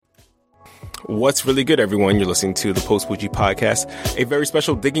What's really good, everyone? You're listening to the Post Bougie Podcast, a very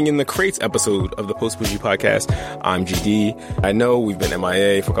special Digging in the Crates episode of the Post Bougie Podcast. I'm GD. I know we've been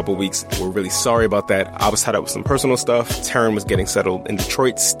MIA for a couple of weeks. We're really sorry about that. I was tied up with some personal stuff. Taryn was getting settled in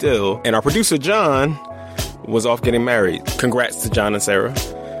Detroit still. And our producer, John, was off getting married. Congrats to John and Sarah.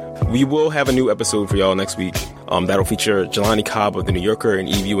 We will have a new episode for y'all next week. That'll feature Jelani Cobb of The New Yorker and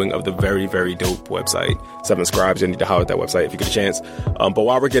e-viewing of the very, very dope website, Seven Scribes. You need to holler at that website if you get a chance. But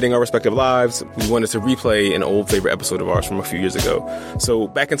while we're getting our respective lives, we wanted to replay an old favorite episode of ours from a few years ago. So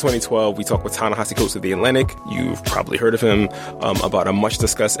back in 2012, we talked with Ta-Nehisi Coates of The Atlantic. You've probably heard of him, about a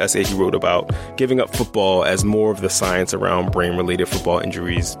much-discussed essay he wrote about giving up football as more of the science around brain-related football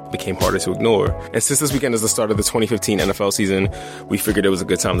injuries became harder to ignore. And since this weekend is the start of the 2015 NFL season, we figured it was a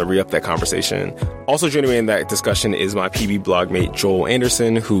good time to re-up that conversation. Also joining me in that discussion is my PB blogmate Joel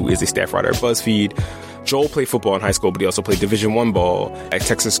Anderson, who is a staff writer at BuzzFeed. Joel played football in high school, but he also played Division I ball at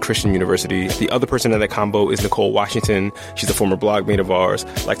Texas Christian University. The other person in that combo is Nicole Washington. She's a former blogmate of ours.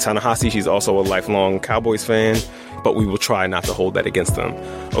 Like Ta-Nehisi, she's also a lifelong Cowboys fan, but we will try not to hold that against them.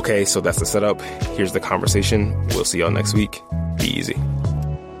 Okay, so that's the setup. Here's the conversation. We'll see y'all next week. Be easy.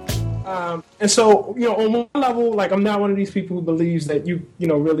 And so, on one level, like, I'm not one of these people who believes that you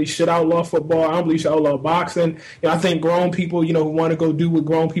really should outlaw football. I don't believe you should outlaw boxing. I think grown people, who want to go do what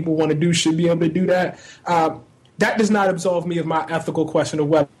grown people want to do should be able to do that. That does not absolve me of my ethical question of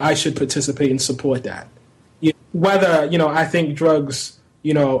whether I should participate and support that. Whether, I think drugs,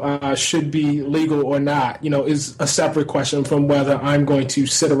 should be legal or not, is a separate question from whether I'm going to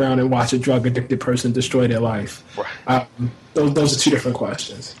sit around and watch a drug-addicted person destroy their life. Right. Those are two different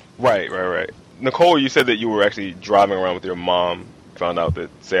questions. Right. Nicole, you said that you were actually driving around with your mom, found out that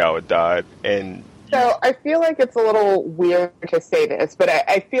Seau had died, and... So I feel like it's a little weird to say this, but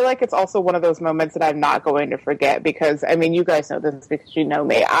I feel like it's also one of those moments that I'm not going to forget because, you guys know this because you know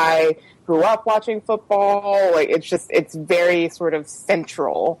me. I grew up watching football. Like, it's very sort of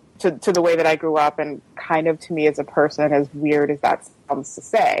central to the way that I grew up and kind of to me as a person, as weird as that sounds to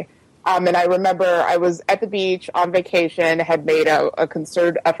say. And I remember I was at the beach on vacation, had made a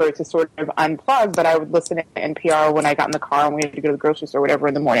concerted effort to sort of unplug, but I would listen to NPR when I got in the car and we had to go to the grocery store or whatever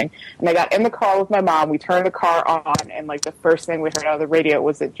in the morning. And I got in the car with my mom. We turned the car on, and like the first thing we heard out of the radio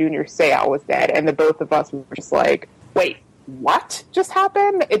was that Junior Seau was dead. And the both of us were just like, wait, what just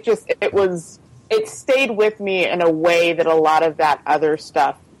happened? It stayed with me in a way that a lot of that other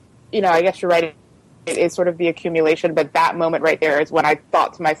stuff, I guess you're right. It is sort of the accumulation, but that moment right there is when I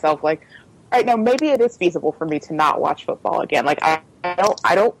thought to myself, like, all right, now maybe it is feasible for me to not watch football again. Like, I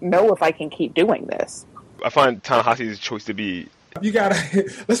don't know if I can keep doing this. I find Ta-Nehisi's choice to be... You gotta,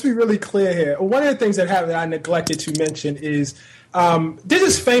 let's be really clear here. One of the things that happened that I neglected to mention is there's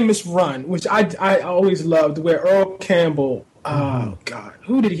this famous run, which I always loved, where Earl Campbell... Oh, God.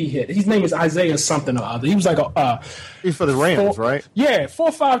 Who did he hit? His name is Isaiah something or other. He was like he's for the Rams, right? Yeah, 4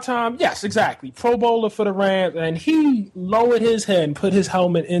 or 5 time. Yes, exactly. Pro Bowler for the Rams. And he lowered his head and put his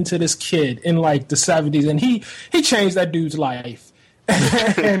helmet into this kid in, like, the 70s. And he changed that dude's life.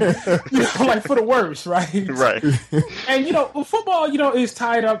 And like, for the worse, right? Right. And, football, is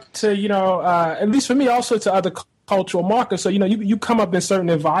tied up to, at least for me, also to other cultural markers. So, you come up in certain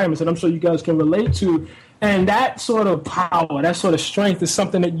environments that I'm sure you guys can relate to. And that sort of power, that sort of strength is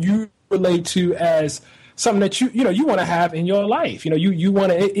something that you relate to as something that you want to have in your life. You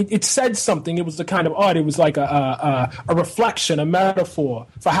want to. It said something. It was the kind of art. It was like a reflection, a metaphor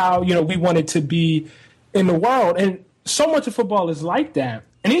for how we wanted to be in the world. And so much of football is like that.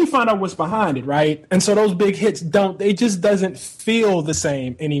 And then you find out what's behind it, right? And so those big hits it just doesn't feel the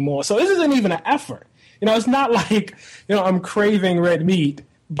same anymore. So this isn't even an effort. It's not like I'm craving red meat,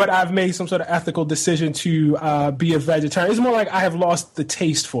 but I've made some sort of ethical decision to be a vegetarian. It's more like I have lost the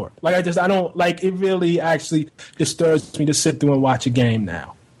taste for it. Like I don't like it. Really, actually disturbs me to sit through and watch a game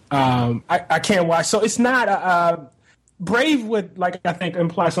now. I can't watch. So it's not brave would I think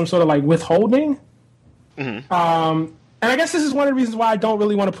imply some sort of like withholding. Mm-hmm. And I guess this is one of the reasons why I don't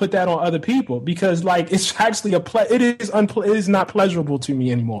really want to put that on other people because it's actually it is not pleasurable to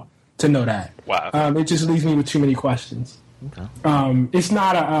me anymore to know that. Wow. It just leaves me with too many questions. Okay. It's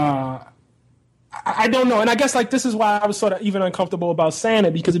not I don't know. And I guess this is why I was sort of even uncomfortable about saying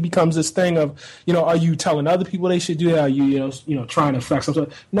it because it becomes this thing of, are you telling other people they should do that? Are you, trying to affect some sort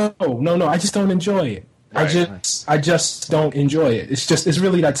of, no. I just don't enjoy it. Right. I just don't enjoy it. It's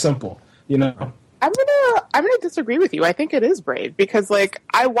really that simple, I'm gonna disagree with you. I think it is brave because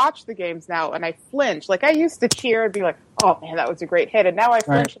I watch the games now and I flinch. Like I used to cheer and be like, oh man, that was a great hit. And now I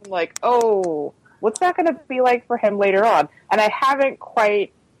flinch and I'm like, oh, what's that going to be like for him later on? And I haven't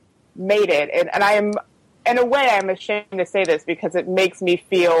quite made it. And I am, in a way, I'm ashamed to say this because it makes me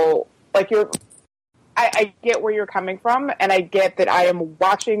feel like I get where you're coming from, and I get that I am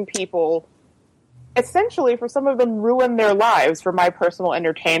watching people, essentially, for some of them, ruin their lives for my personal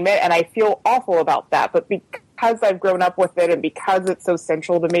entertainment, and I feel awful about that. But because I've grown up with it, and because it's so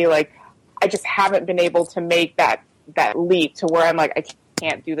central to me, like, I just haven't been able to make that leap to where I'm like, I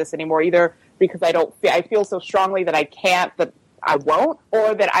can't do this anymore, either because I feel so strongly that I can't, that I won't,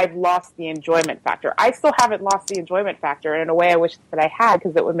 or that I've lost the enjoyment factor. I still haven't lost the enjoyment factor, and in a way I wish that I had,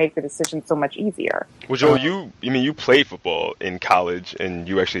 because it would make the decision so much easier. Well, Joel, you played football in college, and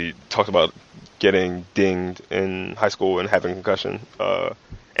you actually talked about getting dinged in high school and having a concussion,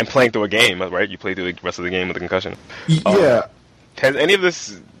 and playing through a game, right? You played through the rest of the game with a concussion. Yeah. Has any of the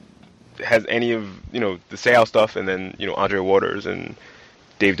Seau stuff, and then, Andre Waters and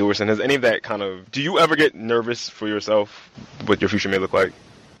Dave Duerson, has any of that do you ever get nervous for yourself, what your future may look like?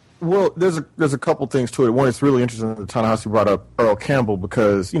 Well, there's a couple things to it. One, it's really interesting that Ta-Nehisi brought up Earl Campbell,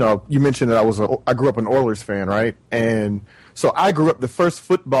 because, you mentioned that I grew up an Oilers fan, right? And so I grew up, the first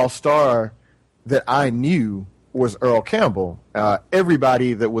football star that I knew was Earl Campbell.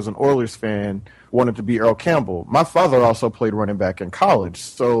 Everybody that was an Oilers fan wanted to be Earl Campbell. My father also played running back in college.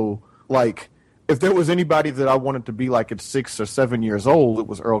 So, like, if there was anybody that I wanted to be like at 6 or 7 years old, it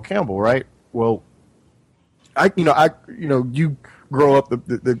was Earl Campbell, right? Well, you grow up,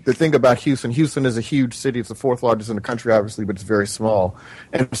 the thing about Houston is a huge city. It's the fourth largest in the country, obviously, but it's very small.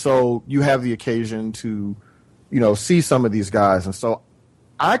 And so you have the occasion to, see some of these guys. And so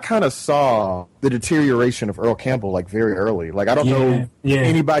I kind of saw the deterioration of Earl Campbell, like, very early. Like, I don't know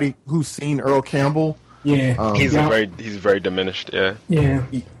anybody who's seen Earl Campbell. Yeah. He's very diminished, yeah. Yeah.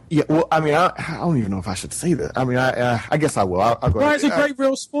 Yeah, well, I mean, I don't even know if I should say that. I mean, I guess I will. I'll go ahead. There's a great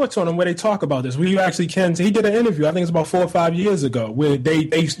Real Sports on him where they talk about this. Where you actually can. He did an interview, I think it's about 4 or 5 years ago, where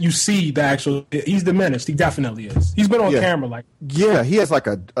you see the actual. He's diminished. He definitely is. He's been on camera, like. Yeah, he has like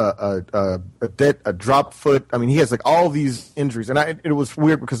a drop foot. I mean, he has like all these injuries, and it was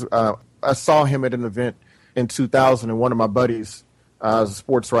weird because I saw him at an event in 2000, and one of my buddies was a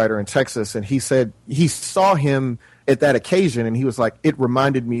sports writer in Texas, and he said he saw him at that occasion, and he was like, it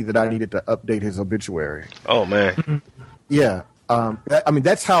reminded me that I needed to update his obituary. Oh, man. Yeah.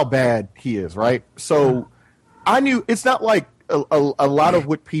 That's how bad he is, right? So I knew it's not like a lot of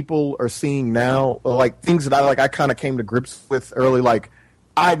what people are seeing now, like things that I kind of came to grips with early. Like,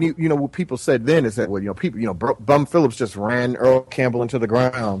 I knew, what people said then is that, people, Bum Phillips just ran Earl Campbell into the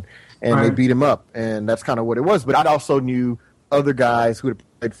ground, and they beat him up, and that's kind of what it was. But I also knew other guys who had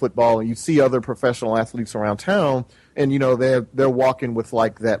played football, and you see other professional athletes around town, and they're walking with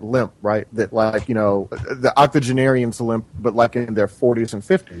like that limp, right? That like the octogenarian's limp, but like in their 40s and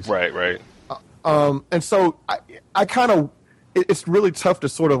 50s. Right. And so I kind of, it's really tough to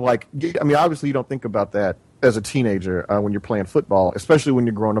sort of like. I mean, obviously you don't think about that as a teenager when you're playing football, especially when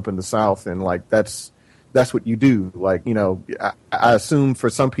you're growing up in the South, and like that's what you do. Like I assume for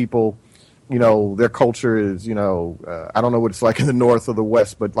some people, their culture is, I don't know what it's like in the North or the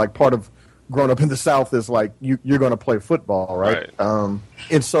West, but like part of growing up in the South is like you're going to play football, right?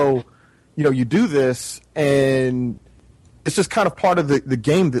 And so, you do this, and it's just kind of part of the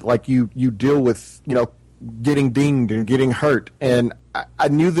game that like you deal with, getting dinged and getting hurt. And I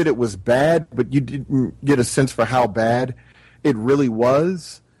knew that it was bad, but you didn't get a sense for how bad it really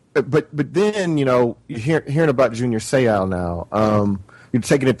was. But then, you're hearing about Junior Seau now. You're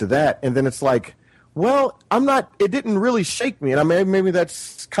taking it to that, and then it's like, well, it didn't really shake me. And I mean, maybe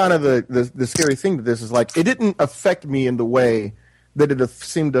that's kind of the scary thing to this is like, it didn't affect me in the way that it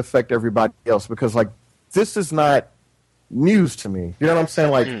seemed to affect everybody else, because like, this is not news to me. You know what I'm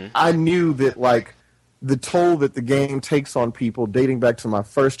saying? Like, I knew that like the toll that the game takes on people dating back to my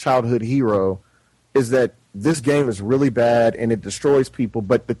first childhood hero is that this game is really bad and it destroys people.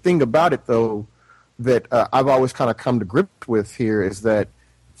 But the thing about it, though, that I've always kind of come to grips with here is that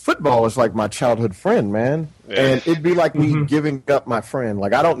football is like my childhood friend, man. And it'd be like me giving up my friend.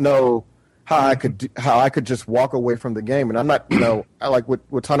 Like, I don't know how I could just walk away from the game. And I'm not, I like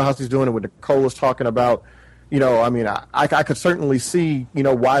what Ta-Nehisi's doing and what Nicole was talking about. I mean, I could certainly see,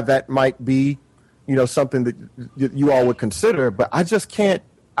 why that might be, something that you all would consider. But I just can't,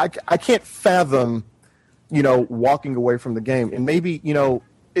 I can't fathom, walking away from the game. And maybe, Joe,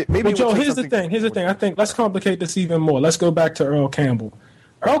 here's the thing. I think let's complicate this even more. Let's go back to Earl Campbell.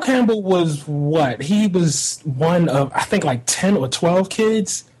 Earl Campbell was what? He was one of, I think, like 10 or 12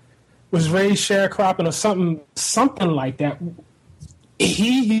 kids, was raised sharecropping or something like that.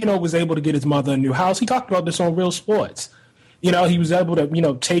 He, was able to get his mother a new house. He talked about this on Real Sports. You know, he was able to, you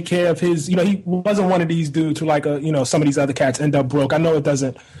know, take care of his, you know, he wasn't one of these dudes who like, you know, some of these other cats end up broke. I know it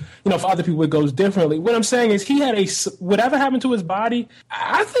doesn't, you know, for other people it goes differently. What I'm saying is he had whatever happened to his body,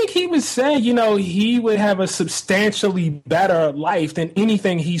 I think he was saying, you know, he would have a substantially better life than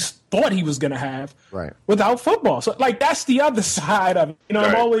anything he thought he was going to have without football. So, like, that's the other side of it. You know,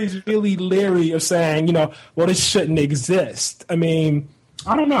 I'm always really leery of saying, you know, well, this shouldn't exist. I mean,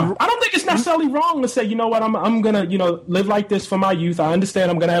 I don't know. I don't think it's necessarily wrong to say, you know what, I'm going to, you know, live like this for my youth. I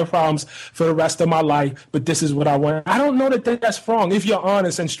understand I'm going to have problems for the rest of my life, but this is what I want. I don't know that that's wrong if you're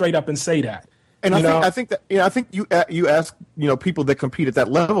honest and straight up and say that. And I think you ask, you know, people that compete at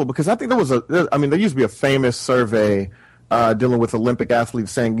that level, because I think there used to be a famous survey dealing with Olympic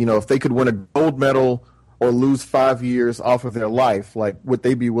athletes saying, you know, if they could win a gold medal or lose 5 years off of their life, like, would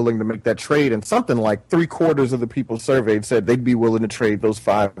they be willing to make that trade? And something like 3/4 of the people surveyed said they'd be willing to trade those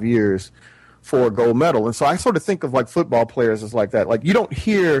 5 years for a gold medal. And so I sort of think of, like, football players as like that. Like, you don't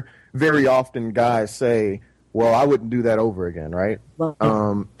hear very often guys say, well, I wouldn't do that over again, right?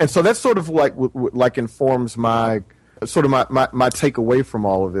 And so that's sort of like informs my take away from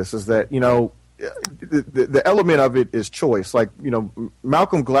all of this, is that, you know, the element of it is choice. Like, you know,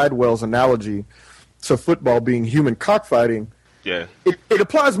 Malcolm Gladwell's analogy to football being human cockfighting, it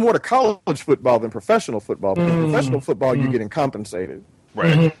applies more to college football than professional football. Because professional football, you're getting compensated.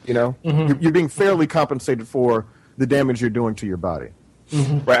 Right. You know, you're being fairly compensated for the damage you're doing to your body.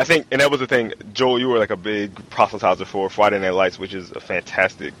 Right. I think, and that was the thing, Joel, you were like a big proselytizer for Friday Night Lights, which is a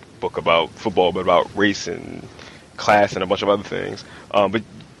fantastic book about football, but about race and class and a bunch of other things. But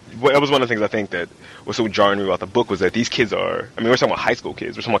that was one of the things I think that was so jarring me about the book, was that these kids we're talking about high school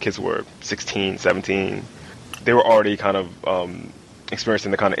kids. We're talking about kids who were 16, 17. They were already kind of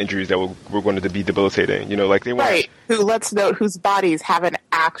experiencing the kind of injuries that were going to be debilitating. You know, like they weren't... Right. Let's note, whose bodies haven't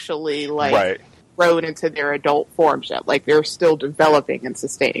actually, grown into their adult forms yet. Like, they're still developing and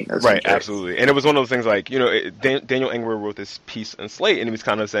sustaining those injuries. Absolutely. And it was one of those things, like, you know, Daniel Engber wrote this piece in Slate, and he was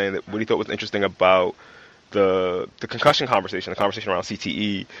kind of saying that what he thought was interesting about the concussion conversation, the conversation around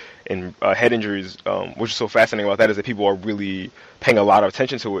CTE and head injuries, which is so fascinating about that, is that people are really paying a lot of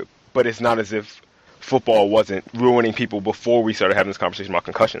attention to it, but it's not as if football wasn't ruining people before we started having this conversation about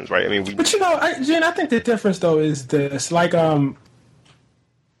concussions, right? I mean, but you know, Jen, I think the difference though is this, like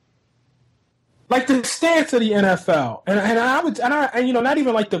the stance of the NFL, and you know, not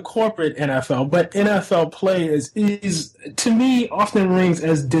even like the corporate NFL, but NFL players is, to me, often rings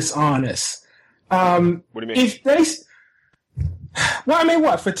as dishonest. What do you mean? If they,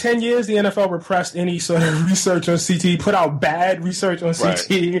 for 10 years the NFL repressed any sort of research on CTE, put out bad research on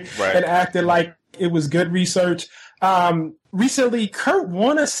CTE, and acted like it was good research. Recently, Kurt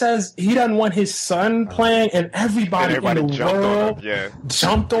Warner says he doesn't want his son playing, and everybody in the world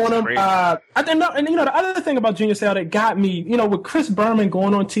jumped on him. And you know, the other thing about Junior Seau that got me, you know, with Chris Berman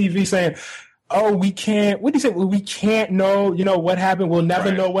going on TV saying, oh, we can't, what did he say? Well, we can't know, you know, what happened. We'll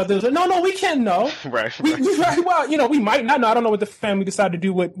never know whether it was, no, we can know. Well, you know, we might not know. I don't know what the family decided to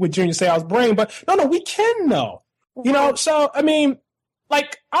do with Junior Seau's brain, but no, we can know. You know, so, I mean,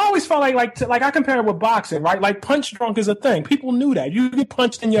 like, I always felt like I compare it with boxing, right? Like, punch drunk is a thing. People knew that. You get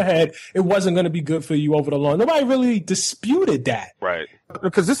punched in your head, it wasn't going to be good for you over the long. Nobody really disputed that. Right.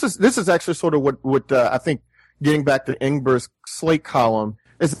 Because this is actually sort of what I think, getting back to Engber's Slate column,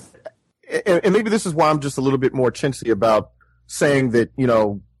 is, and maybe this is why I'm just a little bit more chintzy about saying that, you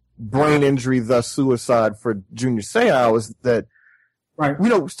know, brain injury, thus suicide for Junior Seau, is that, you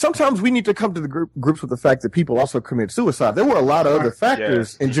know, sometimes we need to come to the groups with the fact that people also commit suicide. There were a lot of other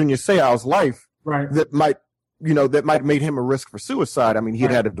factors in Junior Seau's life that might made him a risk for suicide. I mean, he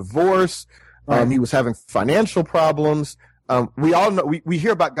had a divorce. He was having financial problems. We all know, we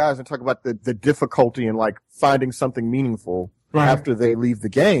hear about guys and talk about the difficulty in, like, finding something meaningful after they leave the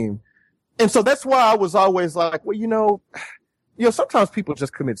game. And so that's why I was always like, well, you know, sometimes people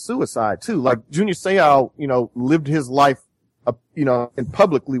just commit suicide too. Like, Junior Seau, you know, lived his life, you know, and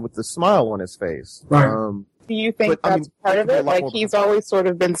publicly with a smile on his face. Do you think that's part of it? Like, he's always sort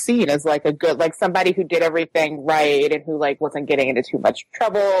of been seen as like a good, like, somebody who did everything right and who, like, wasn't getting into too much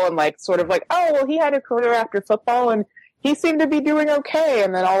trouble, and, like, sort of like, oh, well, he had a career after football and he seemed to be doing okay.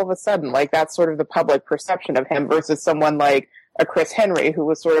 And then all of a sudden, like, that's sort of the public perception of him versus someone like a Chris Henry, who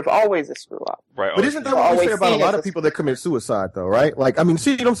was sort of always a screw up. Right. But isn't that what we say about a lot of people that commit suicide, though, right? Like, I mean,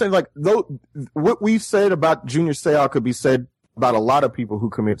 see what I'm saying? Like, what we said about Junior Seau could be said about a lot of people who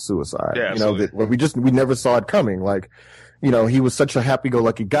commit suicide. Yeah, you know, that we never saw it coming. Like, you know, he was such a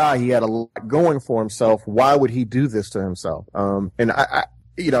happy-go-lucky guy. He had a lot going for himself. Why would he do this to himself? And I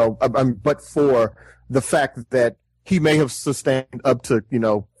but for the fact that he may have sustained up to, you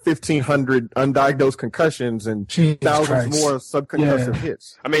know, 1,500 undiagnosed concussions and thousands more subconcussive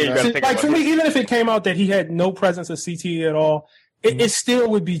hits. I mean, you got to think like about for me, even if it came out that he had no presence of CTE at all, it still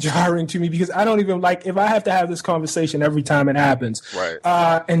would be jarring to me because I don't even like if I have to have this conversation every time it happens. Right.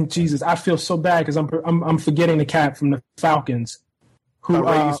 And Jesus, I feel so bad because I'm forgetting the cat from the Falcons, who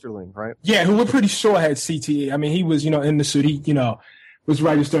Ray Easterling, right? Yeah, who we're pretty sure had CTE. I mean, he was in the suit. He was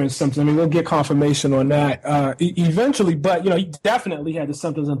registering symptoms. I mean, we'll get confirmation on that eventually, but he definitely had the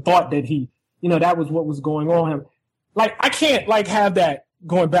symptoms and thought that that was what was going on. Like I can't have that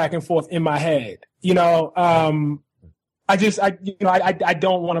going back and forth in my head. I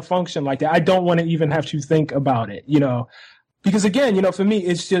don't want to function like that. I don't want to even have to think about it, because again, for me,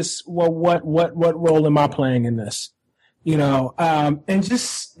 it's just, well, what role am I playing in this, and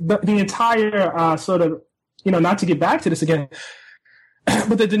just the entire sort of, not to get back to this again,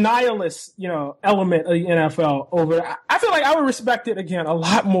 but the denialist, element of the NFL over, I feel like I would respect it again a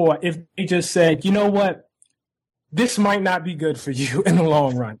lot more if they just said, you know what, this might not be good for you in the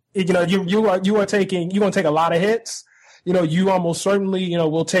long run. You're going to take a lot of hits. You almost certainly,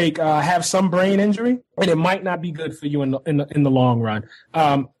 will have some brain injury, and it might not be good for you in the long run.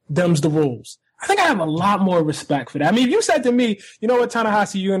 Them's the rules. I think I have a lot more respect for that. I mean, if you said to me, you know what,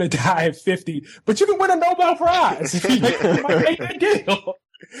 Ta-Nehisi, you're going to die at 50, but you can win a Nobel Prize. You might make that deal.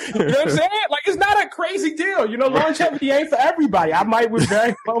 You know what I'm saying? Like, it's not a crazy deal. Longevity ain't for everybody. I might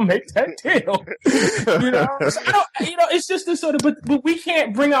very well make that deal. So it's just this sort of, but we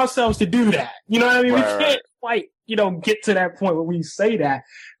can't bring ourselves to do that. You know what I mean? Right, we can't quite, get to that point where we say that.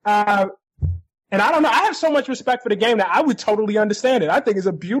 And I don't know. I have so much respect for the game that I would totally understand it. I think it's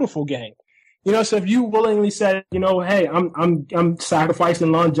a beautiful game. So if you willingly said, hey, I'm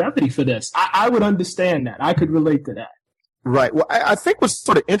sacrificing longevity for this, I would understand that. I could relate to that. Right. Well, I think what's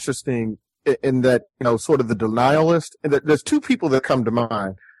sort of interesting in that, sort of the denialist, and there's two people that come to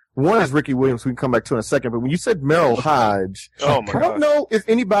mind. One is Ricky Williams, we can come back to in a second, but when you said Merrill Hodge, I don't know if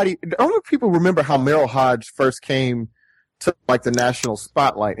people remember how Merrill Hodge first came to the national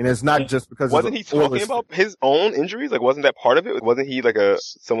spotlight, and it's not just because wasn't he talking about his own injuries? Like, wasn't that part of it? Wasn't he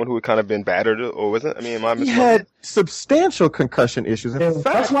someone who had kind of been battered, or wasn't? I mean, am I he had substantial concussion issues. In fact,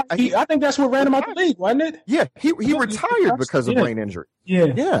 that's why I think that's what ran him out the league, wasn't it? Yeah, he retired because of brain injury. Yeah.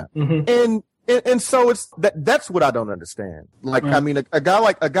 Mm-hmm. And so it's that's what I don't understand. Like, right. I mean, a guy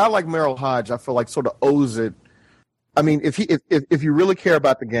like Merrill Hodge, I feel like sort of owes it. I mean, if you really care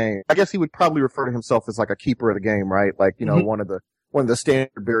about the game, I guess he would probably refer to himself as like a keeper of the game, right? Like, one of the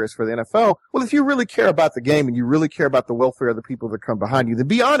standard bearers for the NFL. Well, if you really care about the game and you really care about the welfare of the people that come behind you, then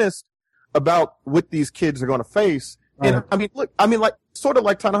be honest about what these kids are going to face. Right. And I mean, look, like sort of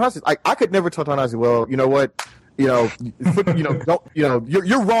like Ta-Nehisi. Like, I could never tell Ta-Nehisi, well, you know what, you're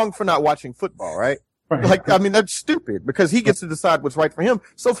wrong for not watching football, right? Right. Like, I mean, that's stupid because he gets to decide what's right for him.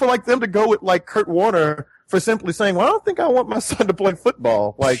 So for them to go with Kurt Warner for simply saying, well, I don't think I want my son to play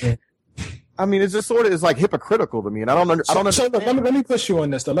football. Like, I mean, it's just sort of hypocritical to me, and I don't understand. So look, let me push you on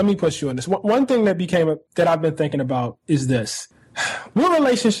this, though. Let me push you on this. One thing that I've been thinking about is this: what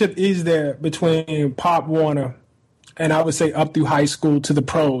relationship is there between Pop Warner and I would say up through high school to the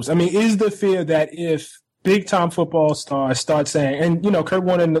pros? I mean, is the fear that if big-time football stars start saying, and, Kurt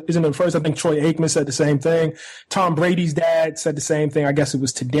Warner isn't the first. I think Troy Aikman said the same thing. Tom Brady's dad said the same thing. I guess it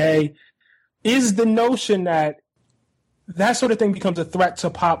was today. Is the notion that sort of thing becomes a threat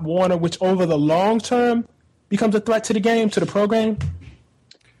to Pop Warner, which over the long term becomes a threat to the game, to the program?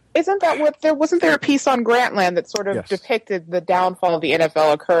 Isn't that wasn't there a piece on Grantland that sort of depicted the downfall of the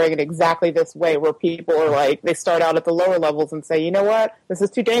NFL occurring in exactly this way, where people are like, they start out at the lower levels and say, you know what, this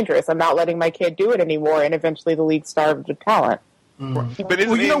is too dangerous. I'm not letting my kid do it anymore. And eventually the league starved of talent. Mm. But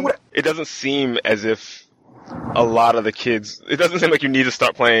it doesn't seem as if a lot of the kids, it doesn't seem like you need to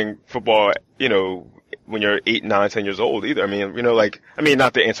start playing football, when you're 8, 9, 10 years old either. I mean,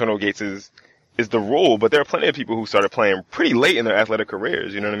 not that Antonio Gates is the rule, but there are plenty of people who started playing pretty late in their athletic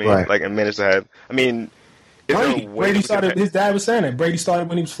careers, you know what I mean? Right. Like, and managed to have, Brady started, his dad was saying it. Brady started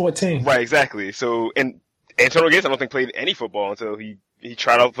when he was 14. Right, exactly. So, and Antonio Gates, I don't think played any football until he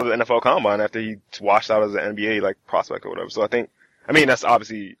tried out for the NFL Combine after he washed out as an NBA, prospect or whatever. So that's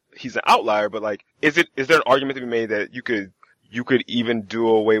obviously, he's an outlier, but is there an argument to be made that you could even do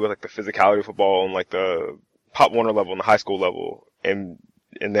away with the physicality of football on the Pop Warner level and the high school level and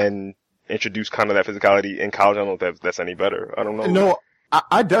then introduce kind of that physicality in college? I don't know if that's any better. I don't know. No,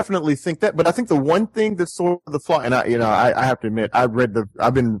 I definitely think that, but I think the one thing that's sort of the flaw, and I have to admit, I've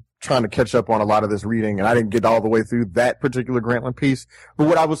been trying to catch up on a lot of this reading, and I didn't get all the way through that particular Grantland piece. But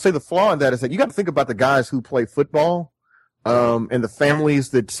what I would say the flaw in that is that you got to think about the guys who play football, and the families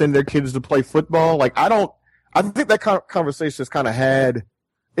that send their kids to play football. I think that conversation is kind of had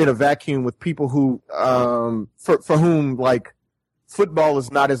in a vacuum with people who, for whom like football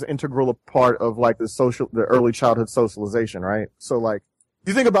is not as integral a part of like the early childhood socialization, right? So like,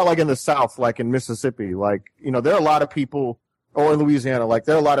 you think about like in the South, like in Mississippi, like, you know, there are a lot of people, or in Louisiana, like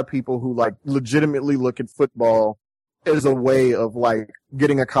there are a lot of people who like legitimately look at football as a way of like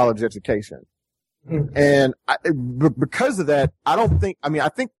getting a college education. And because of that, I do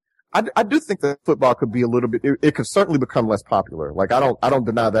think that football could be a little bit, it could certainly become less popular. Like I don't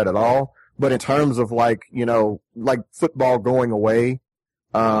deny that at all. But in terms of like, you know, like football going away,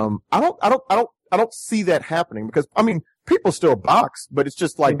 I don't see that happening because, I mean, people still box, but it's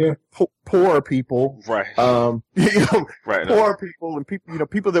just like poor people, right? You know, right. Poor people and people, you know,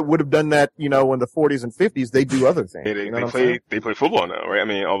 people that would have done that, you know, in the 40s and 50s, they do other things. They play football now, right? I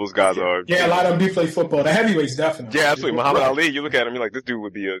mean, all those guys are. Yeah, a lot of them do play football. The heavyweights definitely. Yeah, absolutely. Muhammad Ali, you look at him, you're like, this dude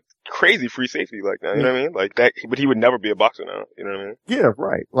would be a crazy free safety like that. You know what I mean? Like that, but he would never be a boxer now. You know what I mean? Yeah,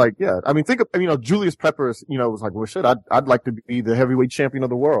 right. Like, yeah. I mean, think of, you know, Julius Peppers, you know, was like, well, shit, I'd like to be the heavyweight champion of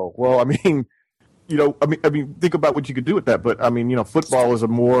the world. Well, I mean, you know, I mean, think about what you could do with that. But I mean, you know, football is a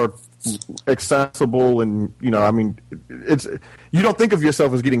more accessible, and you know, I mean, it's you don't think of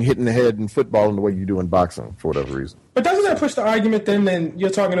yourself as getting hit in the head in football in the way you do in boxing for whatever reason. But doesn't that push the argument then you're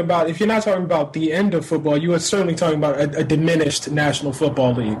talking about, if you're not talking about the end of football, you are certainly talking about a diminished National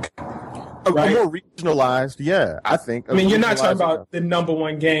Football League. Right? A more regionalized, yeah, I think. I mean, you're not talking about the number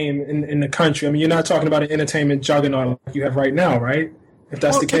one game in the country. I mean, you're not talking about an entertainment juggernaut like you have right now, right? If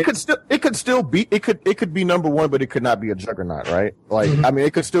that's the case, it could still be it could be number one, but it could not be a juggernaut, right? Like, I mean,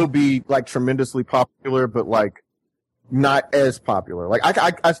 it could still be like tremendously popular, but like not as popular. Like,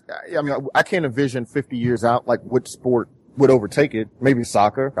 I mean, I can't envision 50 years out like what sport would overtake it. Maybe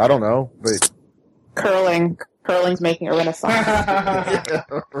soccer, I don't know, but curling's making a renaissance. Yeah,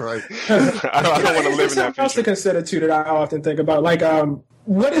 right. I don't want to live in that future. Else to consider too that I often think about, like,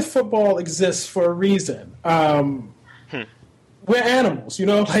 what if football exists for a reason? We're animals, you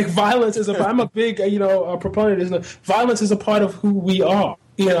know, like violence is I'm a big, you know, proponent. Violence is a part of who we are,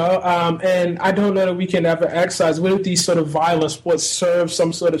 you know, and I don't know that we can ever exercise. What if these sort of violent sports serve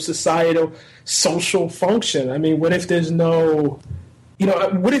some sort of societal, social function? I mean, what if there's no, you know,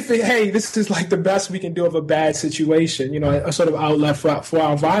 what if, hey, this is like the best we can do of a bad situation, you know, a sort of outlet for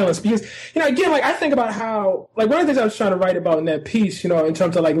our violence? Because, you know, again, like I think about how, like one of the things I was trying to write about in that piece, you know, in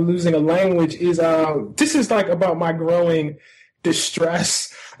terms of like losing a language is, this is like about my growing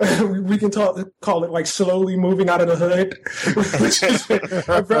distress. We can call it like slowly moving out of the hood, which is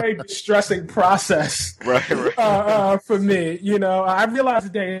a very distressing process, right. For me. You know, I realized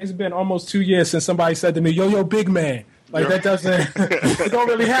today it's been almost 2 years since somebody said to me, "Yo, big man." Like that doesn't, it don't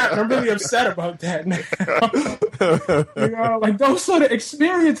really happen. I'm really upset about that now. You know, like those sort of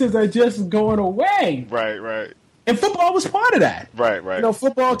experiences are just going away. Right. And football was part of that. Right. You know,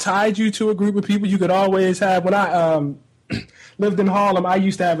 football tied you to a group of people you could always have. When I lived in Harlem, I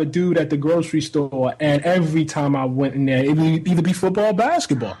used to have a dude at the grocery store, and every time I went in there, it would either be football or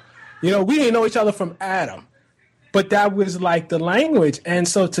basketball. You know, we didn't know each other from Adam, but that was like the language. And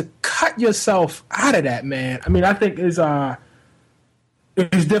so to cut yourself out of that, man, I mean, I think is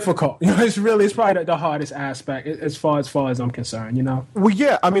difficult. You know, it's probably the hardest aspect as far as I'm concerned, you know? Well,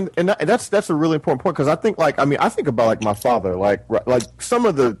 yeah, I mean, and that's a really important point, because I think, like, I mean, I think about, like, my father, like some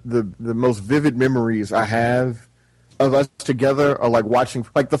of the most vivid memories I have of us together are like watching,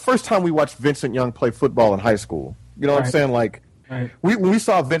 like the first time we watched Vincent Young play football in high school. You know what I'm saying? Like, when we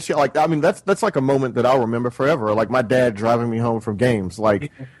saw Vincent, like, I mean, that's like a moment that I'll remember forever. Like my dad driving me home from games.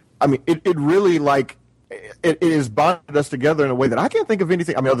 Like, I mean, it really, like, it has bonded us together in a way that I can't think of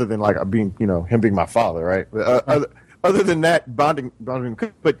anything. I mean, other than like being, you know, him being my father, right? Other than that, bonding.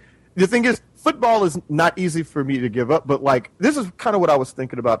 But the thing is, football is not easy for me to give up. But like, this is kind of what I was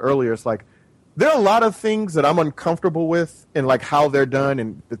thinking about earlier. It's like, there are a lot of things that I'm uncomfortable with, and like how they're done,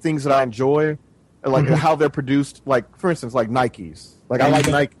 and the things that I enjoy, and like how they're produced. Like, for instance, like Nikes. Like, I like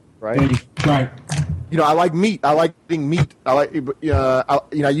Nike, right? Right. You know, I like meat. I like eating meat. I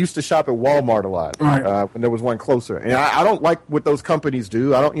used to shop at Walmart a lot when there was one closer, and I don't like what those companies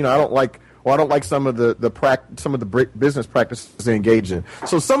do. I don't like some of the business practices they engage in.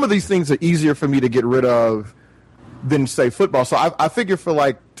 So some of these things are easier for me to get rid of than, say, football. So I figure for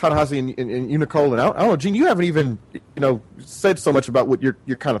like Ta-Nehisi and Nicole, and I don't know, Gene, you haven't even, you know, said so much about what your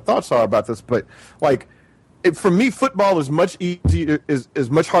kind of thoughts are about this, but like, for me, football is much easier, is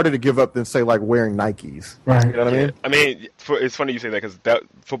much harder to give up than, say, like wearing Nikes. Right. You know what I mean? I mean, it's funny you say that, because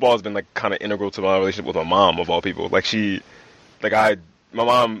football has been like kind of integral to my relationship with my mom, of all people. Like my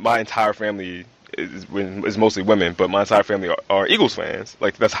mom, my entire family is mostly women, but my entire family are Eagles fans.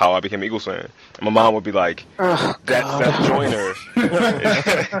 Like, that's how I became an Eagles fan. And my mom would be like, "That's Seth Joyner."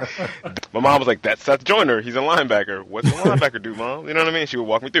 My mom was like, "That's Seth Joyner. He's a linebacker. What's a linebacker do, Mom?" You know what I mean? She would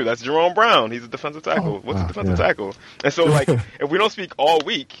walk me through. "That's Jerome Brown. He's a defensive tackle. What's a defensive tackle?" And so, like, if we don't speak all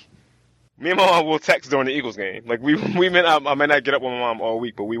week, me and my mom will text during the Eagles game. Like, I may not get up with my mom all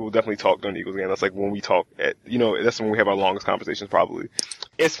week, but we will definitely talk during the Eagles game. That's like when we talk that's when we have our longest conversations probably.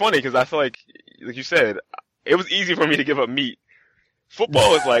 It's funny because I feel like you said, it was easy for me to give up meat.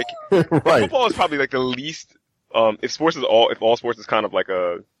 Football is like, right. Football is probably like the least, if all sports is kind of like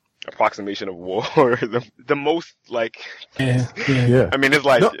a approximation of war, the most like, yeah. I mean, it's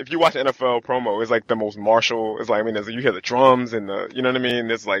like, if you watch an NFL promo, it's like the most martial. It's like, I mean, you hear the drums and you know what I mean?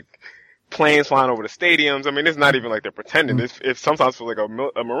 It's like, planes flying over the stadiums. I mean, it's not even like they're pretending. It sometimes feels like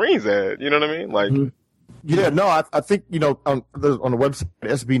a Marines ad. You know what I mean? Like, yeah, no, I think on the website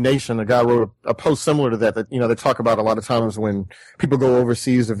SB Nation, a guy wrote a post similar to that. That they talk about a lot of times when people go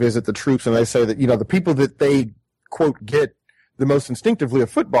overseas to visit the troops, and they say that the people that they quote get the most instinctively are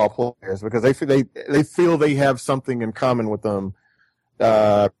football players because they feel they have something in common with them.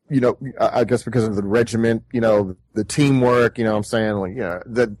 I guess because of the regiment, the teamwork, what I'm saying, like,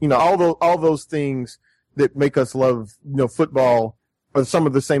 all those things that make us love, football are some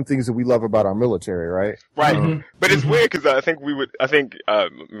of the same things that we love about our military, right? Right. Mm-hmm. But it's weird because I'm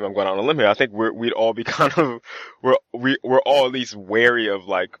going on a limb here. I think we'd all be kind of, we're all at least wary of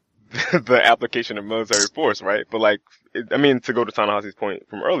like the application of military force, right? But like, to go to Ta-Nehisi's point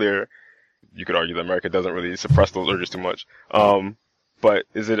from earlier, you could argue that America doesn't really suppress those urges too much. But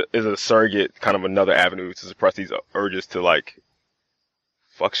is it a surrogate, kind of another avenue to suppress these urges to like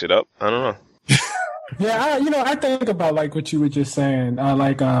fuck shit up? I don't know. Yeah, I think about like what you were just saying.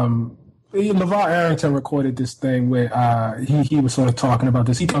 LeVar Arrington recorded this thing where he was sort of talking about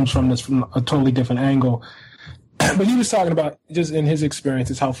this. He comes from this from a totally different angle, but he was talking about just in his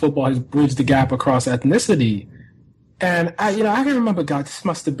experiences how football has bridged the gap across ethnicity. And I can remember, God, this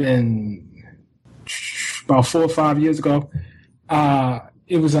must have been about 4 or 5 years ago.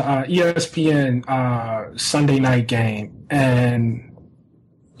 It was a ESPN Sunday night game, and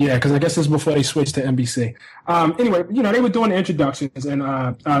because I guess this was before they switched to NBC. Anyway, they were doing the introductions, and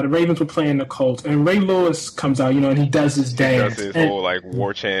the Ravens were playing the Colts, and Ray Lewis comes out, and he does his dance. He does his whole like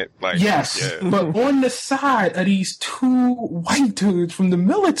war chant, like yes. Yeah. But on the side are these two white dudes from the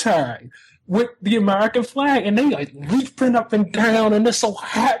military with the American flag, and they like leaping up and down, and they're so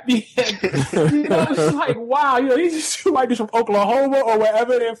happy. And, it's like, wow, these two white dudes from Oklahoma or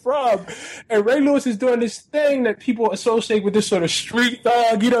wherever they're from. And Ray Lewis is doing this thing that people associate with this sort of street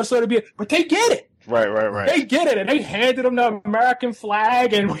thug, sort of but they get it. Right. They get it, and they handed him the American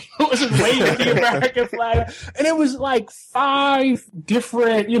flag, and Lewis is waving the American flag, and it was like 5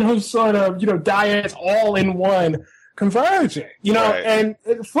 different, sort of, diets all in one. Converging, right. And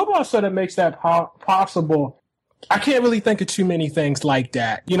football sort of makes that possible. I can't really think of too many things like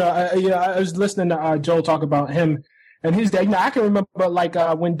that. I was listening to Joel talk about him and his dad. I can remember like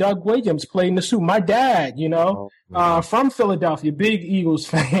when Doug Williams played in the Super. My dad, from Philadelphia, big Eagles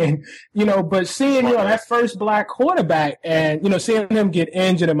fan, but seeing, that first black quarterback and, seeing him get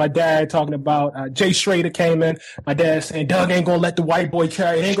injured and my dad talking about Jay Schrader came in, my dad saying, Doug ain't going to let the white boy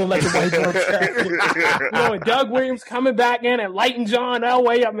carry. He ain't going to let the white boy carry. And Doug Williams coming back in and lighting John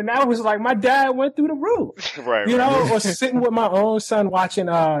Elway. That was like my dad went through the roof. Right. Or sitting with my own son watching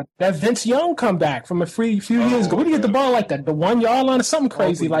that Vince Young come back from a few years ago. Where do you get the ball like that? The 1 yard line or something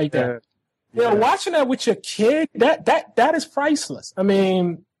crazy like that. Watching that with your kid, that is priceless.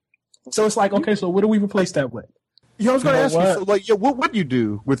 So it's like, okay, so what do we replace that with? I was going to ask you, so like, what do you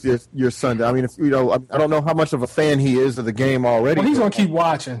do with your son? If I don't know how much of a fan he is of the game already. Well, he's going to keep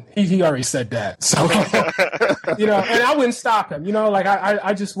watching. He already said that. So, and I wouldn't stop him.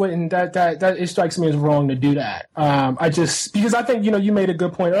 I just wouldn't. That it strikes me as wrong to do that. Because I think you made a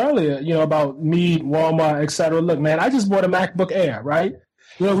good point earlier. About Mead, Walmart, etc. Look, man, I just bought a MacBook Air, right?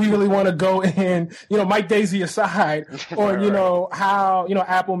 We really want to go in, Mike Daisy aside, or, how,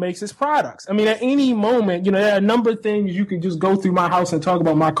 Apple makes its products. At any moment, there are a number of things you can just go through my house and talk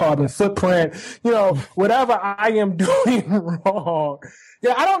about my carbon footprint, whatever I am doing wrong.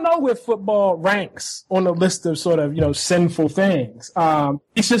 I don't know where football ranks on the list of sort of, sinful things.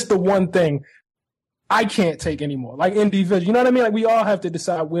 It's just the one thing I can't take anymore. Like individual, you know what I mean? Like we all have to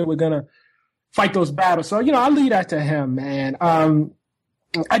decide where we're going to fight those battles. So, I'll leave that to him, man.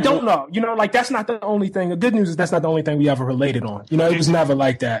 I don't know. That's not the only thing. The good news is that's not the only thing we ever related on. It was never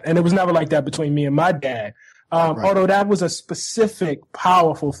like that. And it was never like that between me and my dad. Although that was a specific,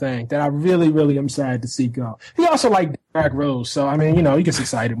 powerful thing that I really, really am sad to see go. He also liked Derrick Rose, so I mean, he gets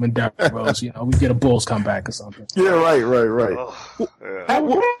excited when Derrick Rose, we get a Bulls comeback or something. Yeah, right. I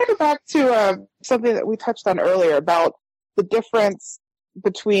want to go back to something that we touched on earlier about the difference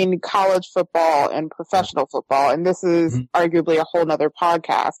between college football and professional football, and this is arguably a whole nother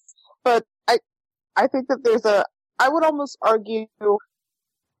podcast. But I think that I would almost argue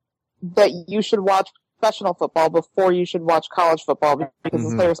that you should watch professional football before you should watch college football because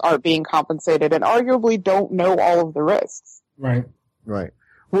the players aren't being compensated and arguably don't know all of the risks. Right.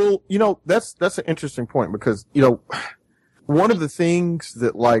 Well, that's an interesting point because, one of the things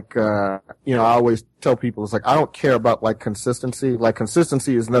that I always tell people is I don't care about consistency.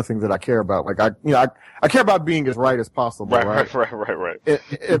 Consistency is nothing that I care about. I care about being as right as possible. Right.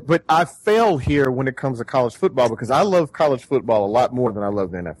 But I fail here when it comes to college football because I love college football a lot more than I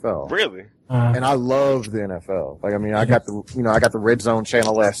love the NFL. Really? And I love the NFL. I got the Red Zone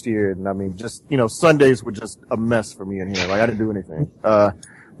channel last year, and Sundays were just a mess for me in here. I didn't do anything.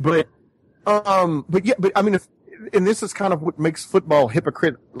 But and this is kind of what makes football a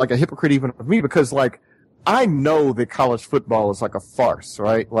hypocrite even of me because I know that college football is a farce,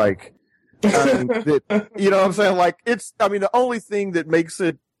 right? You know what I'm saying? The only thing that makes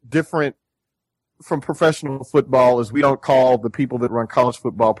it different from professional football is we don't call the people that run college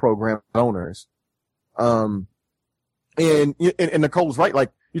football programs owners. And Nicole's right.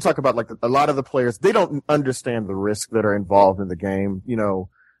 You talk about a lot of the players, they don't understand the risks that are involved in the game.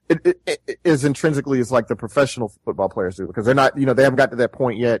 It is intrinsically as the professional football players do because they're not, they haven't got to that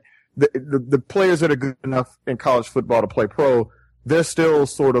point yet. The players that are good enough in college football to play pro, they're still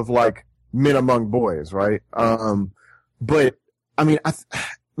sort of men among boys, right? But I mean,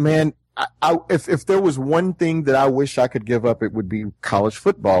 if there was one thing that I wish I could give up, it would be college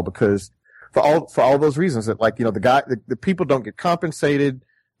football because for all those reasons that the people don't get compensated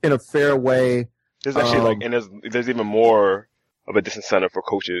in a fair way. There's actually and there's even more of a disincentive for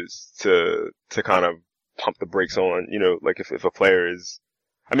coaches to kind of pump the brakes on, if a player is,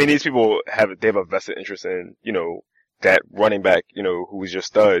 these people have a vested interest in, that running back, who is your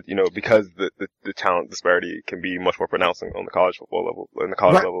stud, because the talent disparity can be much more pronounced on the college football level, in the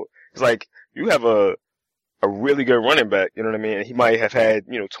college level. It's you have a really good running back, you know what I mean? And he might have had,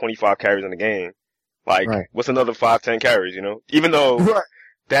 25 carries in the game. What's another 5-10 carries, Even though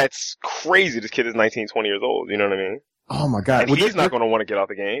that's crazy, this kid is 19, 20 years old, you know what I mean? Oh my God! And he's not going to want to get out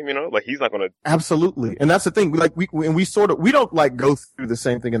the game, he's not going to. Absolutely, and that's the thing. We don't go through the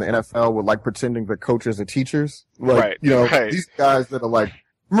same thing in the NFL with pretending that coaches are teachers. These guys that are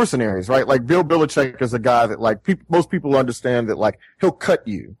mercenaries, right? Bill Belichick is a guy that most people understand that he'll cut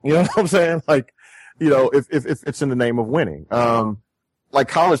you. You know what I'm saying? If it's in the name of winning.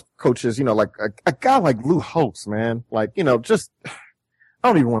 College coaches, a guy like Lou Holtz, man. Just I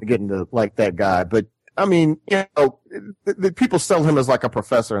don't even want to get into that guy, but. The people sell him as a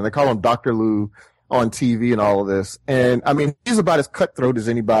professor and they call him Dr. Lou on TV and all of this. And he's about as cutthroat as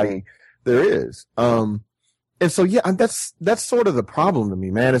anybody there is. And so, that's sort of the problem to me,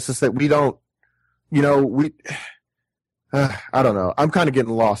 man. It's just that we don't, I don't know. I'm kind of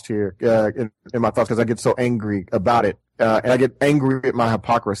getting lost here, in my thoughts because I get so angry about it. And I get angry at my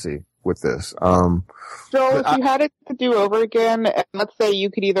hypocrisy with this. So if you had it to do over again, and let's say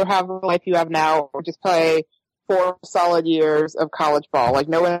you could either have the life you have now or just play 4 solid years of college ball,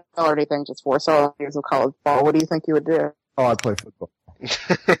 no NFL or anything, just 4 solid years of college ball, what do you think you would do? Oh, I'd play football.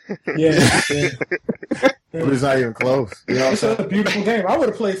 Yeah. It's not even close. It's a beautiful game. I would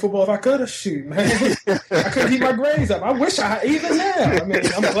have played football if I could have. Shoot, man. I couldn't keep my grades up. I wish I even now.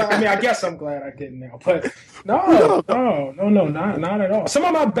 I'm glad. I guess I'm glad I didn't now. But no, not at all. Some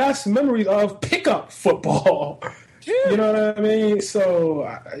of my best memories of pickup football. You know what I mean? So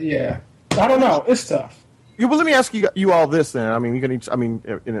yeah, I don't know. It's tough. Yeah, well, let me ask you all this then. You can each. In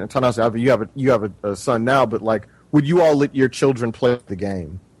Tanasi, you have a son now, but would you all let your children play the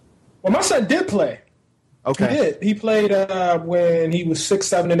game? Well, my son did play. Okay. He did. He played when he was 6,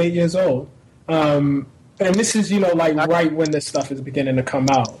 7, and 8 years old. And this is, right when this stuff is beginning to come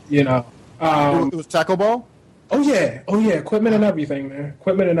out, it was tackle ball? Oh, yeah. Equipment and everything, man.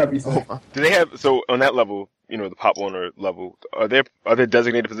 Equipment and everything. Do they have, so on that level, the Pop Warner level, are there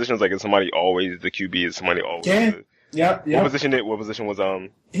designated positions? Is somebody always the QB? Is somebody always Yeah. What position was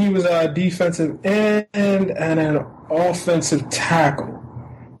He was a defensive end and an offensive tackle.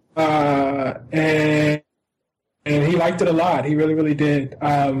 And he liked it a lot. He really, really did.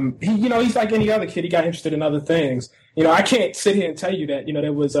 He's like any other kid. He got interested in other things. I can't sit here and tell you that,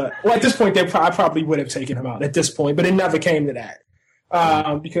 there was at this point, I probably would have taken him out at this point, but it never came to that.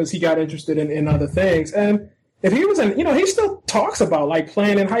 Because he got interested in other things. And, if he was in, he still talks about like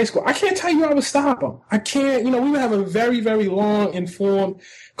playing in high school. I can't tell you I would stop him. I can't, we would have a very, very long, informed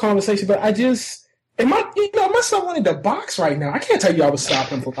conversation, but I just, and my son wanted to box right now. I can't tell you I would stop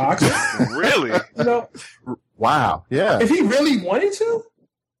him for boxing. Really? Wow. Yeah. If he really wanted to?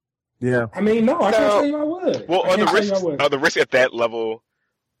 Yeah. I mean, no, I can't tell you I would. Well, are the risks at that level,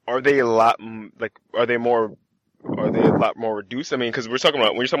 are they a lot more reduced? I mean, because when you're talking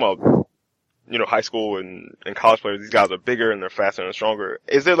about, high school and college players, these guys are bigger and they're faster and stronger.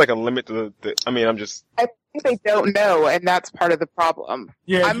 Is there like a limit to I think they don't know, and that's part of the problem.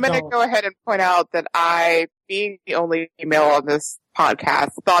 Yeah, I'm going to go ahead and point out that I, being the only female on this podcast,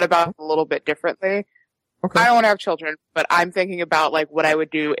 thought about it a little bit differently. Okay. I don't want to have children, but I'm thinking about like what I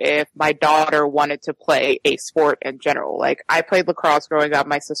would do if my daughter wanted to play a sport in general. Like I played lacrosse growing up.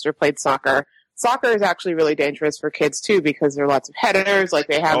 My sister played soccer. Soccer is actually really dangerous for kids too because there are lots of headers. Like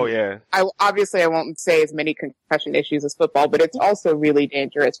they have. Oh yeah. I won't say as many concussion issues as football, but it's also really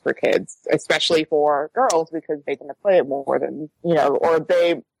dangerous for kids, especially for girls because they can play it more than or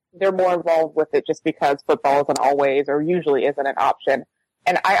they're more involved with it just because football isn't always or usually isn't an option.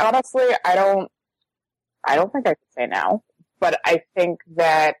 And I honestly, I don't think I could say no, but I think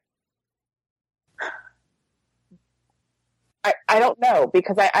that I don't know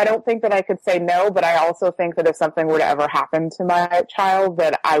because I don't think that I could say no, but I also think that if something were to ever happen to my child,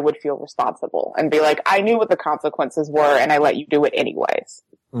 that I would feel responsible and be like, I knew what the consequences were and I let you do it anyways.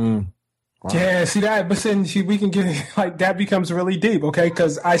 Wow. Yeah, see that, but then we can get like that becomes really deep, okay?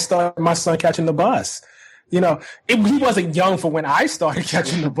 Because I started my son catching the bus. He wasn't young for when I started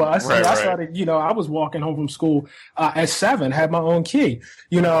catching the bus. Right, I started, I was walking home from schoul at 7, had my own key,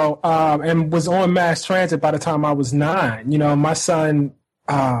 and was on mass transit by the time I was 9. My son,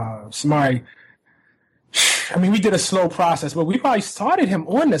 we did a slow process, but we probably started him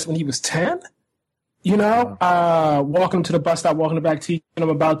on this when he was 10. Walking him to the bus stop, walking him back, teaching him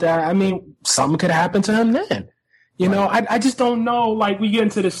about that. I mean, something could happen to him then. I just don't know, like, we get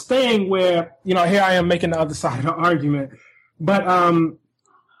into this thing where, here I am making the other side of the argument. But,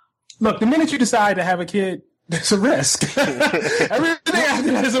 look, the minute you decide to have a kid, there's a risk. Everything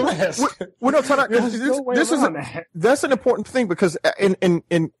after that is a risk. That's an important thing because, and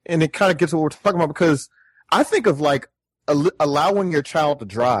it kind of gets to what we're talking about because I think of, like, allowing your child to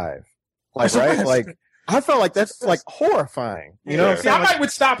drive. Like, right? Like, I felt like that's like horrifying. You know what I'm saying? I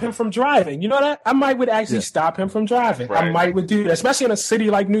would stop him from driving. You know that? I would actually stop him from driving. Right. I would do that, especially in a city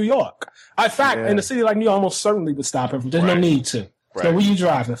like New York. In a city like New York, I almost certainly would stop him. There's no need to. Right. So where you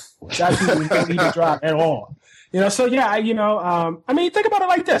driving? Absolutely don't need to drive at all. So yeah, think about it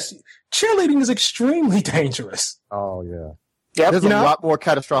like this. Cheerleading is extremely dangerous. Oh yeah. Yep. There's a lot more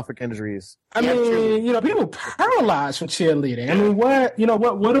catastrophic injuries. People paralyzed from cheerleading. I mean,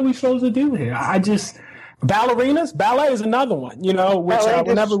 what are we supposed to do here? Ballerinas, ballet is another one, which ballet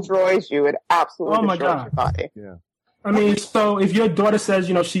destroys you. It absolutely destroys your body. Yeah. I mean, so if your daughter says,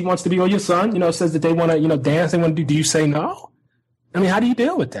 she wants to be, or your son, says that they want to, dance, they want to do you say no? I mean, how do you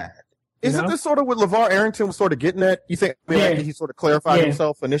deal with that? Isn't this sort of what LeVar Arrington was sort of getting at? You think he sort of clarified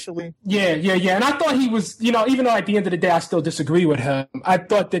himself initially? Yeah. And I thought he was, even though at the end of the day I still disagree with him, I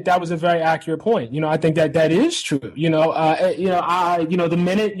thought that was a very accurate point. I think that is true. The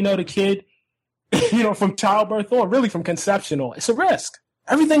minute, the kid, from childbirth on, really from conception on, it's a risk.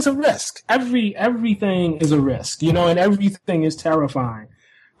 Everything's a risk. Everything is a risk, and everything is terrifying.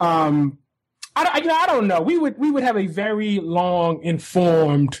 I don't know. We would have a very long,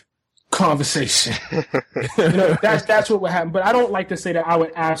 informed conversation. That's what would happen. But I don't like to say that I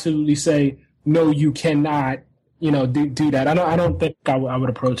would absolutely say, no, you cannot, do that. I don't think I would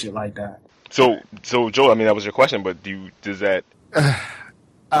approach it like that. So Joel, I mean, that was your question, but does that?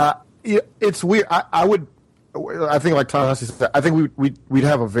 It's weird. I think like Thomas said, I think we'd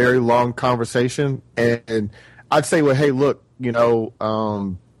have a very long conversation, and I'd say, well, hey, look, I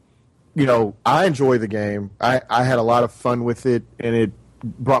enjoy the game. I had a lot of fun with it, and it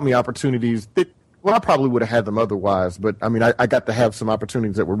brought me opportunities that, I probably would have had them otherwise, but I mean, I got to have some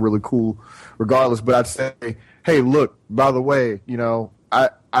opportunities that were really cool regardless. But I'd say, hey, look, by the way, I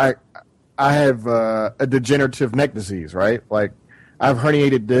have a degenerative neck disease, right? Like, I have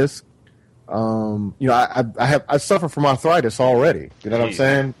herniated disc. I suffer from arthritis already. You know what I'm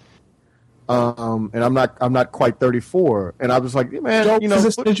saying? And I'm not quite 34. And I was like, man,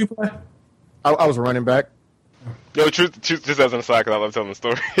 did you play? I was a running back. No, truth, just as an aside, because I love telling the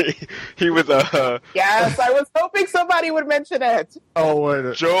story. He was Yes, I was hoping somebody would mention it. Oh,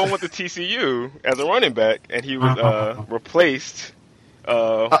 wait. Joel went to TCU as a running back, and he was replaced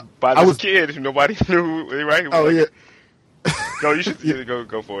by this kid who nobody knew. Right? Oh yeah. No, you should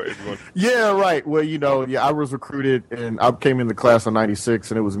go for it if you want. Yeah, right. Well, I was recruited, and I came in the class of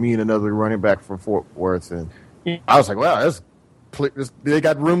 '96, and it was me and another running back from Fort Worth, and I was like, wow, they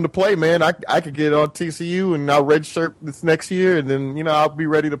got room to play, man. I could get on TCU, and I'll redshirt this next year, and then I'll be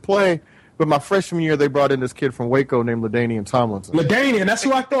ready to play. But my freshman year, they brought in this kid from Waco named LaDainian Tomlinson. LaDainian, that's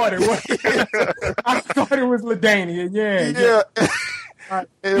who I thought it was. I thought it was LaDainian. Yeah.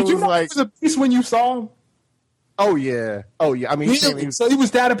 Did you know he was a beast when you saw him? Oh yeah. I mean, so he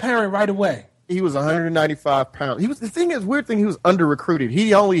was that apparent right away. He was 195 pounds. Weird thing, he was under recruited.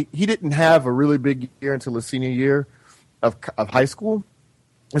 He didn't have a really big year until his senior year of high school,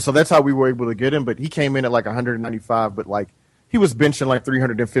 and so that's how we were able to get him. But he came in at like 195, but like he was benching like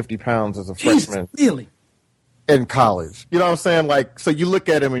 350 pounds as a freshman. Really? In college, you know what I'm saying? Like, so you look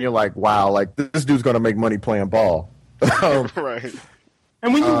at him and you're like, wow, like this dude's gonna make money playing ball, right?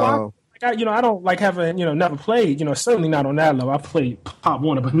 And when you watch, I don't like having never played, certainly not on that level. I played Pop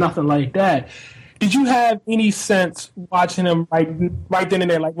Warner, but nothing like that. Did you have any sense watching him right then and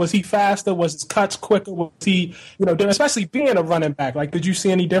there? Like, was he faster? Was his cuts quicker? Was he, especially being a running back? Like, did you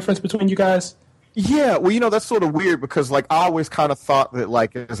see any difference between you guys? Yeah, well, that's sort of weird because, like, I always kind of thought that,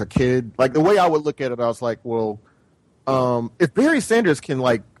 like, as a kid, like, the way I would look at it, I was like, well, if Barry Sanders can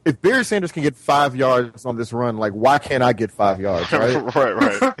get 5 yards on this run, like, why can't I get 5 yards, right?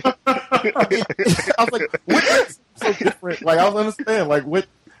 right. I was like, what's so different? Like, I don't understand. Like,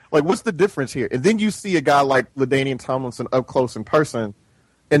 what's the difference here? And then you see a guy like LaDainian Tomlinson up close in person,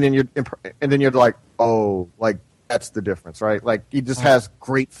 and then you're like, oh, like, that's the difference, right? Like, he just has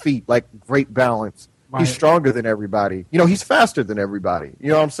great feet, like great balance. Right. He's stronger than everybody. He's faster than everybody.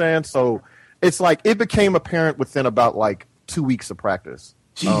 You know what I'm saying? So it's like it became apparent within about like 2 weeks of practice.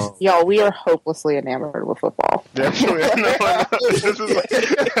 Y'all, we are hopelessly enamored with football. I'm jealous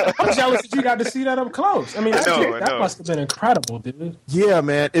that you got to see that up close. I mean, that must have been incredible, dude. Yeah,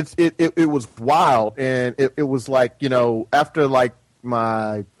 man. It was wild, and it was like, after like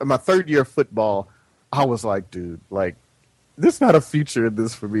my third year of football, I was like, dude, like, there's not a future in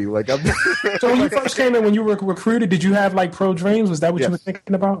this for me. Like, So when you first came in, when you were recruited, did you have like pro dreams? Was that what you were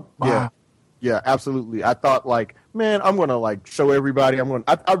thinking about? Wow. Yeah, absolutely. I thought like, man, I'm gonna like show everybody. I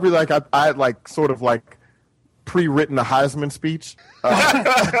really like. I had like sort of like pre-written a Heisman speech. Where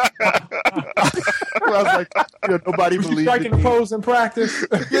I was like, nobody believed me. Striking the pose in practice.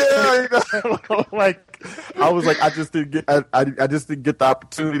 Yeah, like I was like, I just didn't get the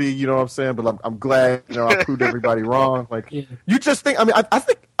opportunity. You know what I'm saying? But I'm glad I proved everybody wrong. Like you just think. I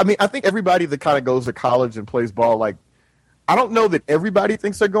think everybody that kind of goes to college and plays ball, like, I don't know that everybody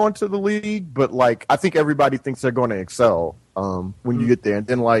thinks they're going to the league, but like I think everybody thinks they're going to excel when you get there, and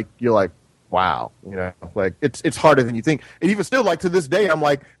then like you're like, wow, like it's harder than you think. And even still, like to this day, I'm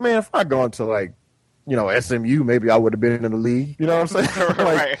like, man, if I'd gone to like, SMU, maybe I would have been in the league. You know what I'm saying?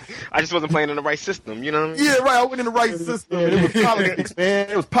 Right. I just wasn't playing in the right system. You know what I mean? Yeah, right. I went in the right system. And it was politics, man.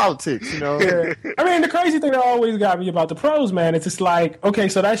 It was politics. Yeah. I mean, the crazy thing that always got me about the pros, man, it's just like, okay,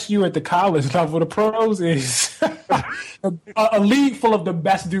 so that's you at the college level. The pros is a league full of the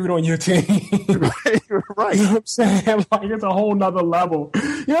best dude on your team. Right. You know what I'm saying? Like, it's a whole nother level.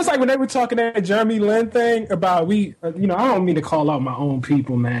 It's like when they were talking that Jeremy Lin thing about I don't mean to call out my own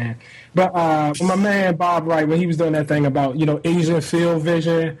people, man. But when my man Bob Wright, when he was doing that thing about, Asian field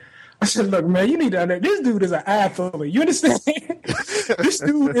vision, I said, look, man, you need to understand, this dude is an athlete. You understand? This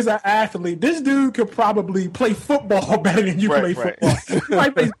dude is an athlete. This dude could probably play football better than you play football. He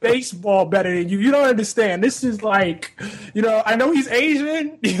might play baseball better than you. You don't understand. This is like, I know he's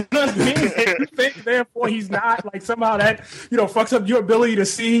Asian. You know what I mean? You think, therefore, he's not. Like, somehow that, fucks up your ability to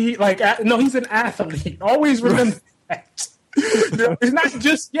see. Like, no, he's an athlete. Always remember that. It's not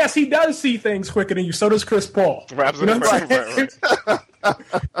just, yes, he does see things quicker than you. So does Chris Paul. Right. And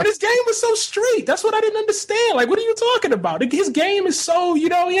his game was so straight. That's what I didn't understand. Like, what are you talking about? His game is so,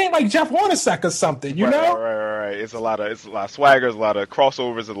 he ain't like Jeff Hornacek or something, you know? Right. It's a lot of swaggers, a lot of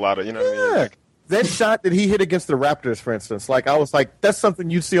crossovers, a lot of, what I mean? Like, that shot that he hit against the Raptors, for instance, like I was like, that's something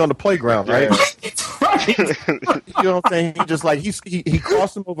you see on the playground, right? Right. You know what I'm saying? He just like he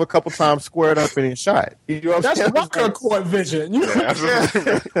crossed him over a couple times, squared up, and he shot. You know what I'm saying? That's Rucker court vision.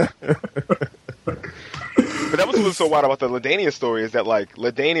 Absolutely. But that was what was so wild about the LaDainian story is that like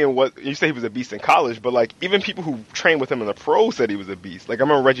LaDainian you say he was a beast in college, but like even people who trained with him in the pros said he was a beast. Like I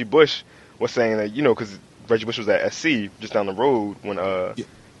remember Reggie Bush was saying that because Reggie Bush was at SC just down the road when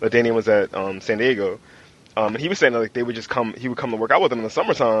LaDainian was at San Diego. And he was saying that like he would come to work out with him in the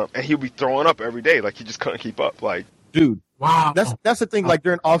summertime, and he would be throwing up every day. Like he just couldn't keep up. Like, dude, wow, that's the thing. Like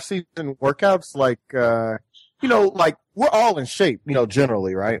during off-season workouts, like like we're all in shape,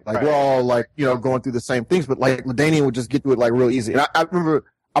 generally, right? Like we're all like, going through the same things, but like LaDainian would just get to it like real easy. And I remember,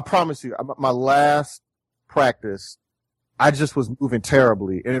 I promise you, my last practice, I just was moving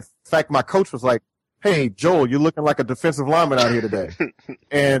terribly. And in fact, my coach was like, "Hey, Joel, you're looking like a defensive lineman out here today."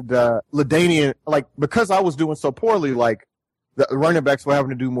 And, LaDainian, like, because I was doing so poorly, like, the running backs were having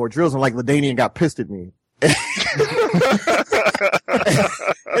to do more drills, and like LaDainian got pissed at me.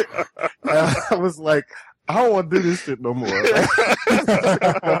 I was like, I don't want to do this shit no more.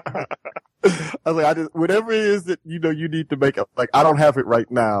 I was like, whatever it is that, you need to make it, like, I don't have it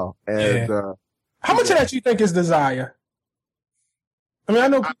right now. And, how much of that you think is desire? I mean, I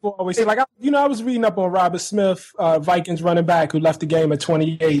know people always say, like, I was reading up on Robert Smith, Vikings running back who left the game at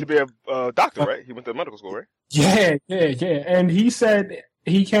 28. He used to be a doctor, right? He went to medical school, right? Yeah. And he said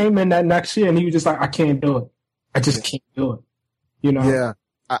he came in that next year and he was just like, I can't do it. I just can't do it. Yeah.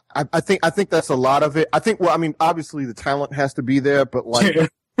 I think that's a lot of it. I think, obviously the talent has to be there, but like,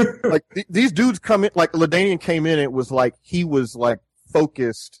 like these dudes come in, like LaDainian came in, it was like, he was like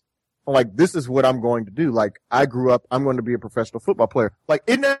focused, like, this is what I'm going to do. Like, I grew up, I'm going to be a professional football player. Like,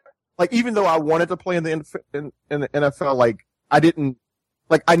 isn't that, like, even though I wanted to play in the NFL, like, I didn't,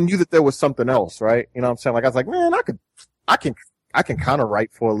 like, I knew that there was something else, right? You know what I'm saying? Like, I was like, man, I can kind of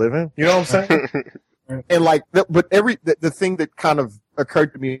write for a living. You know what I'm saying? And like, but the thing that kind of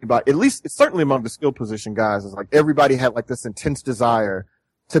occurred to me about, at least it's certainly among the skill position guys, is like everybody had like this intense desire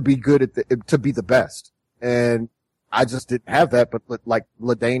to be good to be the best. And I just didn't have that, but like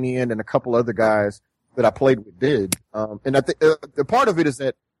LaDainian and a couple other guys that I played with did. And I think the part of it is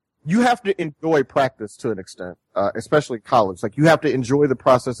that you have to enjoy practice to an extent, especially college. Like, you have to enjoy the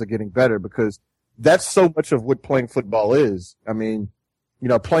process of getting better, because that's so much of what playing football is. I mean,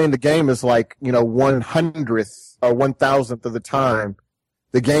 playing the game is like, 100th or 1000th of the time,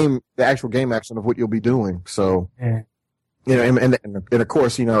 the actual game action of what you'll be doing. So, and of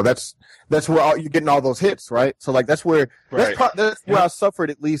course, that's where you're getting all those hits, right? So like, that's where I suffered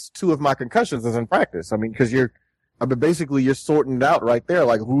at least 2 of my concussions is in practice. I mean, cause basically you're sorting it out right there.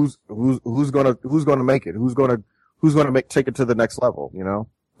 Like, who's gonna make it? Who's gonna take it to the next level,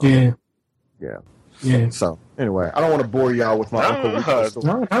 Yeah. Yeah. So anyway, I don't want to bore y'all with my Uncle Rico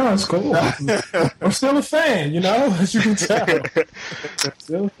story. No, it's cool. I'm still a fan, as you can tell.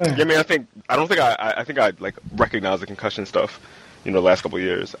 Still a fan. Yeah, I mean, I think I like recognize the concussion stuff, the last couple of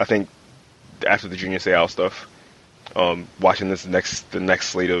years. I think after the Junior Seau stuff, watching the next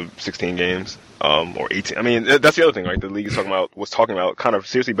slate of 16 games, or 18. I mean, that's the other thing, right? The league was talking about kind of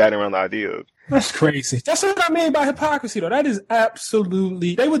seriously batting around the idea of. That's crazy. That's what I mean by hypocrisy, though. That is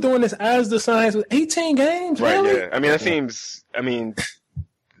absolutely. They were doing this as the science was 18 games, right? Really? Yeah. I mean, that seems. I mean,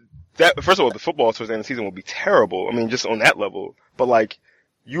 that first of all, the football towards the end of the season will be terrible. I mean, just on that level. But like,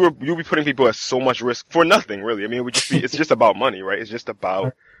 you'll be putting people at so much risk for nothing, really. I mean, it would just be. It's just about money, right? It's just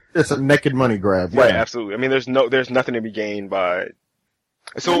about. It's a naked money grab. Right. Absolutely. I mean, there's nothing to be gained by.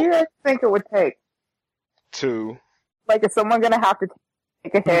 So. What do you guys think it would take? Like, is someone going to have to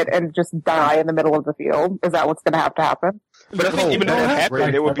take a hit and just die in the middle of the field? Is that what's going to happen? But I think even if that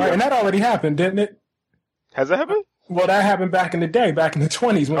happened, it would be. And that already happened, didn't it? Has that happened? Well, that happened back in the day, back in the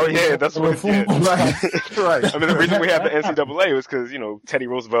 20s. That's what it did. Right. I mean, the reason we have the NCAA was because, Teddy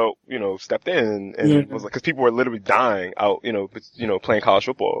Roosevelt, stepped in and was like, because people were literally dying out, playing college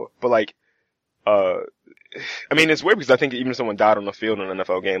football. But like, I mean, it's weird because I think even if someone died on the field in an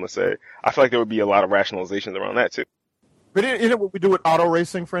NFL game, let's say, I feel like there would be a lot of rationalizations around that too. But isn't it what we do with auto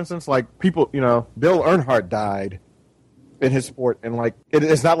racing, for instance? Like, people, Bill Earnhardt died in his sport, and like,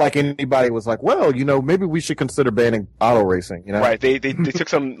 it's not like anybody was like, well, maybe we should consider banning auto racing, Right. They took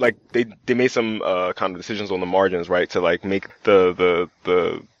some, like, they made some, kind of decisions on the margins, right, to like make the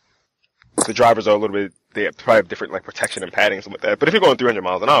drivers are a little bit, they probably have different like protection and padding and stuff like that. But if you're going 300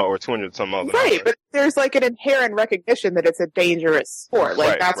 miles an hour or 200 some miles an hour. Right, but there's like an inherent recognition that it's a dangerous sport.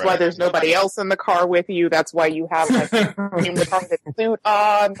 Like, that's why there's nobody else in the car with you. That's why you have like in the car with suit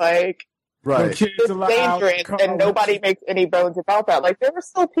on, like. Right. It's dangerous, and nobody makes any bones about that. Like, there are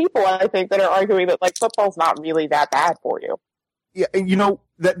still people, I think, that are arguing that like football's not really that bad for you. Yeah, and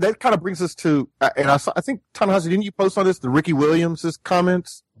that kind of brings us to, and I think Ta-Nehisi, didn't you post on this, the Ricky Williams'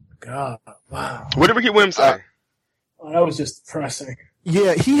 comments? God, wow. What did Ricky Williams say? That was just depressing.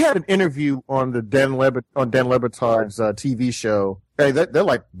 Yeah, he had an interview on the Dan Le Batard's TV show. Hey, they're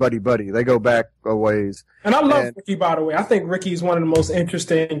like buddy. They go back a ways. And I love Ricky, by the way. I think Ricky's one of the most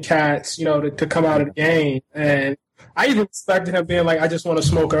interesting cats, to come out of the game. And I even respected him being like, I just want to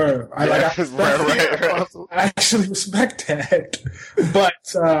smoke herb. I actually respect that. But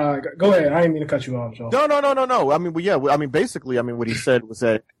go ahead. I didn't mean to cut you off, Joe. No. I mean, basically, what he said was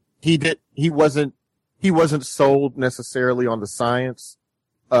that he he wasn't sold necessarily on the science,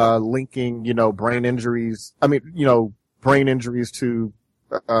 linking, brain injuries. Brain injuries to,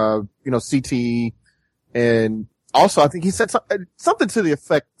 CTE. And also, I think he said something to the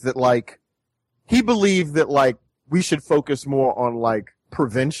effect that, like, he believed that, like, we should focus more on, like,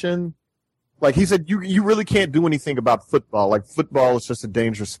 prevention. Like, he said, you really can't do anything about football. Like, football is just a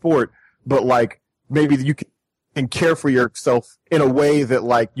dangerous sport, but, like, maybe you can care for yourself in a way that,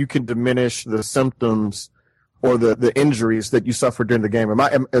 like, you can diminish the symptoms or the injuries that you suffer during the game. Am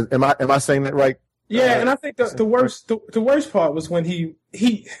I saying that right? Yeah, and I think the worst part was when he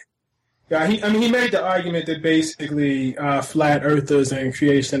made the argument that basically flat earthers and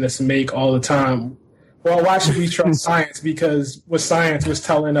creationists make all the time. Well, why should we trust science? Because what science was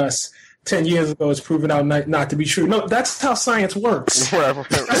telling us 10 years ago is proven out not to be true. No, that's how science works.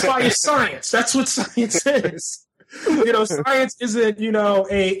 That's why it's science. That's what science is. Science isn't,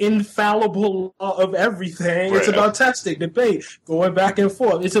 a infallible law of everything. It's about testing, debate, going back and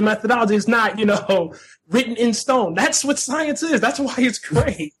forth. It's a methodology. It's not, written in stone. That's what science is. That's why it's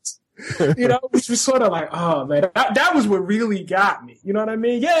great. Which was sort of like, oh, man, that was what really got me. You know what I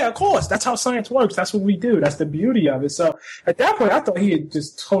mean? Yeah, of course. That's how science works. That's what we do. That's the beauty of it. So at that point, I thought he had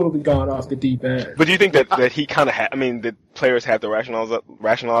just totally gone off the deep end. But do you think that he kind of had, that players have to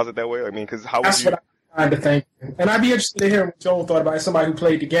rationalize it that way? Because how would you... What I to think, and I'd be interested to hear what Joel thought about it, somebody who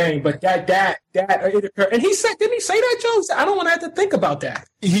played the game. But that it occurred, and he said, didn't he say that, Joe? He said, I don't want to have to think about that.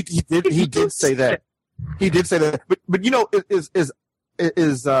 He did say that. He did say that. But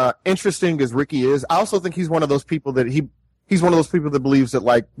is interesting as Ricky is, I also think he's one of those people that he's one of those people that believes that,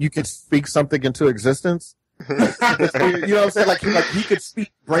 like, you can speak something into existence. You know what I'm saying? Like he could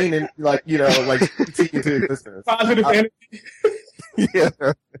speak brain and speak into existence. Positive energy. Yeah.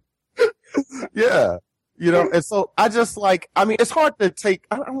 Yeah. And so I just it's hard to take,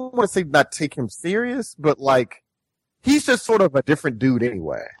 I don't want to say not take him serious, but, like, he's just sort of a different dude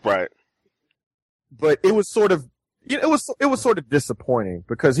anyway. Right. But it was sort of, it was sort of disappointing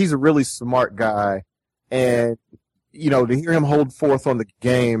because he's a really smart guy, and, to hear him hold forth on the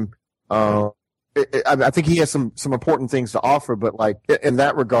game, I think he has some important things to offer, but, like, in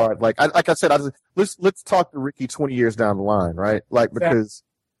that regard, like I said, let's talk to Ricky 20 years down the line, right? Like, because,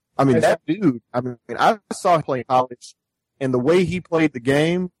 that dude, I saw him play in college, and the way he played the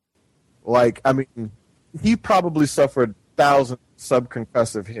game, like, he probably suffered 1,000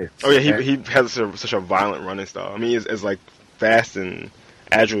 subconcussive hits. Oh, yeah, he has such a violent running style. As like, fast and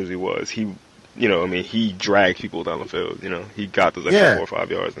agile as he was, he dragged people down the field. He got those 4 or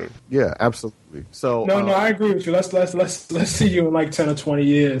 5 yards in. Yeah, absolutely. So no, I agree with you. Let's see you in like 10 or 20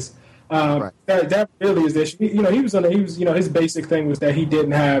 years. Right. That really is this. He was his basic thing was that he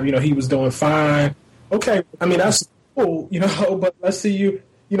didn't have, he was doing fine. Okay, that's cool, but let's see you,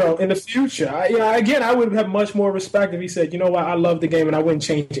 in the future. I would have much more respect if he said, what, I love the game and I wouldn't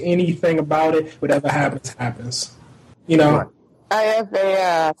change anything about it. Whatever happens. Right. I have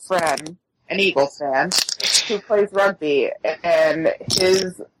a friend, an Eagles fan, who plays rugby, and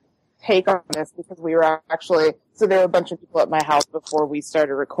his take on this, because we were actually, so there were a bunch of people at my house before we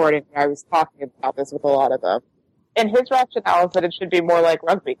started recording, and I was talking about this with a lot of them. And his rationale is that it should be more like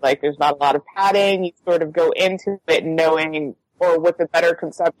rugby. Like, there's not a lot of padding. You sort of go into it knowing, or with a better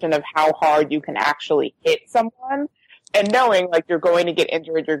conception of how hard you can actually hit someone, and knowing, like, you're going to get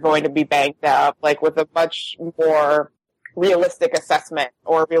injured, you're going to be banged up, like, with a much more realistic assessment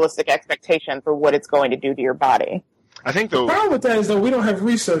or realistic expectation for what it's going to do to your body. I think the problem with that is, though, we don't have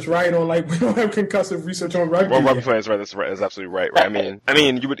research, right? We don't have concussive research on rugby. Well, rugby players, right? That's right. That's absolutely right. Right.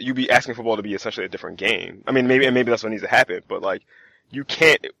 You'd be asking football to be essentially a different game. Maybe that's what needs to happen. But, like, you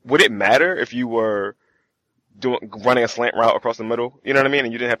can't. Would it matter if you were running a slant route across the middle? You know what I mean?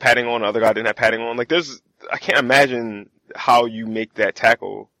 And you didn't have padding on, the other guy didn't have padding on. Like, I can't imagine how you make that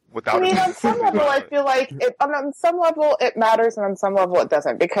tackle without. On some level, I feel like on some level it matters, and on some level it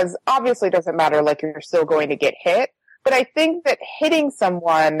doesn't, because obviously it doesn't matter. Like, you're still going to get hit. But I think that hitting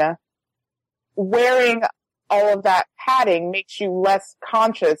someone wearing all of that padding makes you less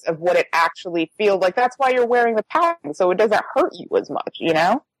conscious of what it actually feels like. That's why you're wearing the padding, so it doesn't hurt you as much,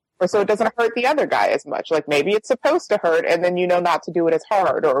 Or so it doesn't hurt the other guy as much. Like, maybe it's supposed to hurt, and then not to do it as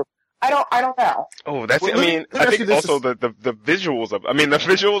hard, or I don't know. Oh, that's I think also the visuals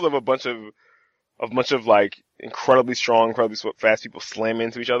of a bunch of like incredibly strong, incredibly fast people slam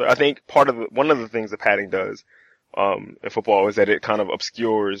into each other. I think one of the things that padding does in football is that it kind of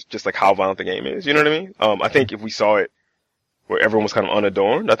obscures just like how violent the game is. You know what I mean? I think if we saw it where everyone was kind of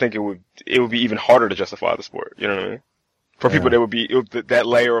unadorned, I think it would be even harder to justify the sport. You know what I mean? For people, that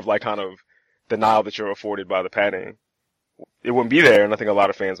layer of like kind of denial that you're afforded by the padding it wouldn't be there, and I think a lot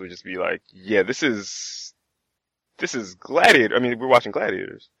of fans would just be like, yeah, this is Gladiator. I mean, we're watching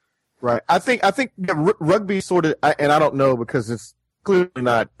Gladiators. Right. I think rugby sort of, and I don't know because it's clearly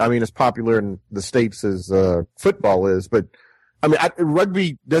not, I mean, as popular in the States as football is, but I mean,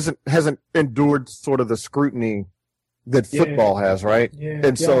 rugby hasn't endured sort of the scrutiny that football has, right? Yeah.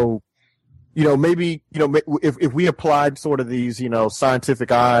 And so, maybe, if we applied sort of these,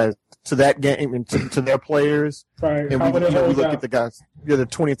 scientific eyes to that game and to their players, right. And we look at the guys, the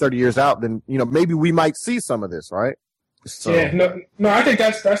 20, 30 years out, then, maybe we might see some of this, right? So. Yeah, no, I think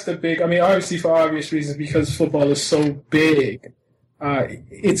that's the big. I mean, obviously for obvious reasons, because football is so big,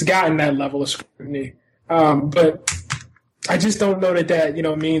 it's gotten that level of scrutiny. But I just don't know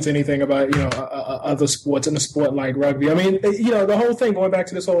that means anything about other sports in a sport like rugby. I mean, the whole thing going back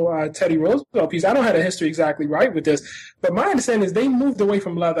to this whole Teddy Roosevelt piece. I don't have the history exactly right with this, but my understanding is they moved away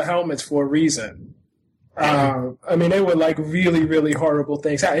from leather helmets for a reason. I mean, they were like really, really horrible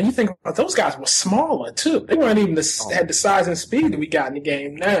things. And you think about those guys were smaller too. They weren't even had the size and speed that we got in the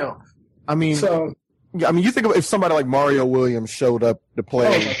game now. I mean, you think about if somebody like Mario Williams showed up to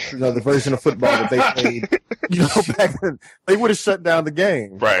play, the version of football that they played, back then, they would have shut down the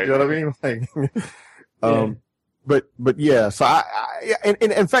game. Right. You know what I mean? Like, but yeah. So and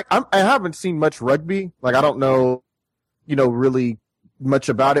in fact, I haven't seen much rugby. Like, I don't know, really much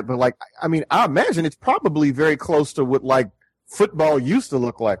about it, but like, I mean, I imagine it's probably very close to what like football used to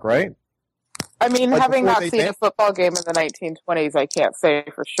look like, right? I mean, like having not seen a football game in the 1920s, I can't say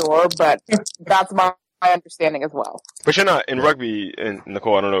for sure, but that's my understanding as well. But you're not in rugby, and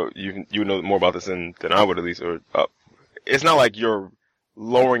Nicole, I don't know, you know more about this than I would at least. Or it's not like you're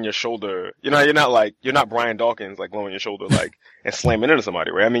lowering your shoulder. You're not Brian Dawkins like lowering your shoulder like and slamming into somebody,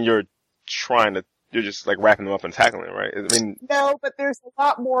 right? I mean, you're just like wrapping them up and tackling, right? I mean, no, but there's a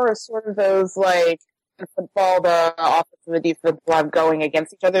lot more sort of those like in football, the offensive and the defensive line going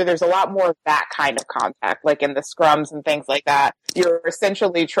against each other. There's a lot more of that kind of contact, like in the scrums and things like that. You're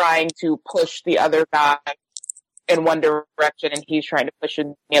essentially trying to push the other guy in one direction, and he's trying to push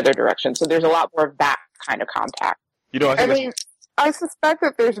in the other direction. So there's a lot more of that kind of contact. I suspect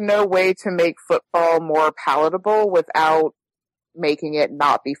that there's no way to make football more palatable without making it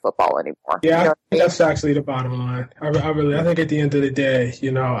not be football anymore. Yeah, that's actually the bottom line. I think at the end of the day,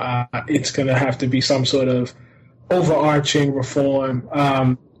 it's going to have to be some sort of overarching reform.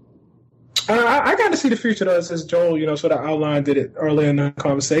 I got to see the future, though, as Joel, sort of outlined it earlier in the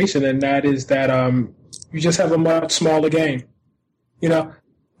conversation, and that is that you just have a much smaller game.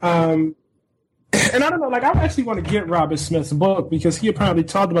 And I don't know, like, I actually want to get Robert Smith's book because he apparently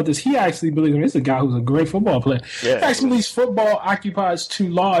talked about this. He actually believes, this is a guy who's a great football player. Yeah. He actually believes football occupies too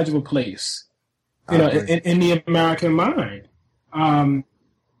large of a place, in the American mind.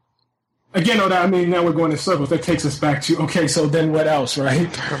 Again, now we're going in circles. That takes us back to, okay, so then what else, right?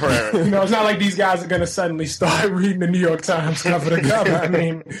 Right. It's not like these guys are going to suddenly start reading the New York Times cover to cover. I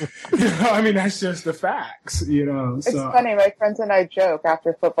mean, that's just the facts, It's funny. My friends and I joke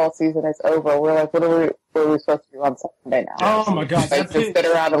after football season is over. We're like, what are we supposed to do on Sunday now? Oh, my God. Like, just sit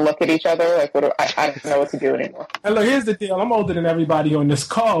around and look at each other? Like, I don't know what to do anymore. And look, here's the deal. I'm older than everybody on this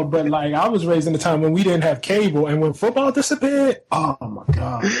call, but, like, I was raised in a time when we didn't have cable, and when football disappeared, oh, my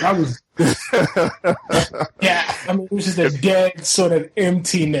God. That was... yeah, it was just a dead sort of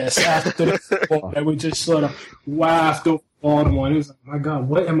emptiness after the football that we just sort of wafted over Baltimore. And it was like, my God,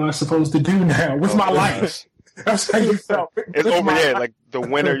 what am I supposed to do now with my life? That's how you felt. It's over here, like the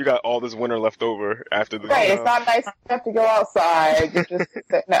winter. You got all this winter left over after the. Right, it's not nice to have to go outside. You're just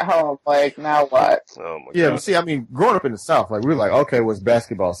sitting at home. Like, now what? Oh my God. But see, growing up in the South, like we were like, okay, it was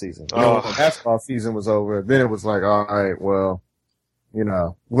basketball season. When basketball season was over, then it was like, all right, well.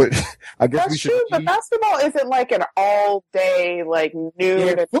 I guess that's true, but basketball isn't like an all-day, like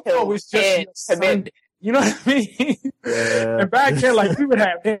noon until was just Sunday. You know what I mean? Yeah. And back then, like we would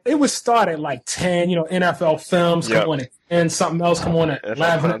have, it would start at like 10. NFL films come on and something else come on at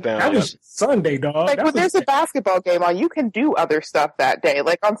 11. That was Sunday, dog. Like when there's a basketball game on, you can do other stuff that day.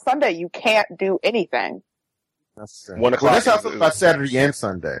 Like on Sunday, you can't do anything. That's 1 o'clock. Well, that's how I feel about Saturday and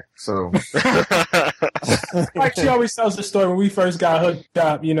Sunday. So, like she always tells the story when we first got hooked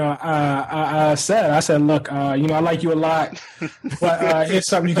up. I said, look, I like you a lot, but here's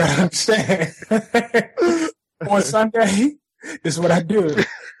something you gotta understand. On Sunday, this is what I do,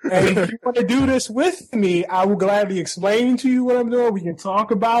 and if you want to do this with me, I will gladly explain to you what I'm doing. We can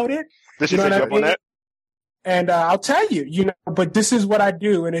talk about it. Did she take you up on that? And I'll tell you, but this is what I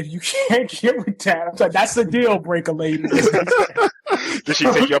do. And if you can't get with that, I'm like, that's the deal breaker, lady. Did she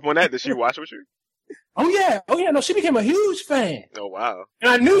take you up on that? Did she watch with you? Oh, yeah. No, she became a huge fan. Oh, wow. And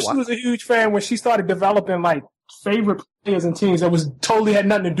I knew she was a huge fan when she started developing, like, favorite players and teams that was totally had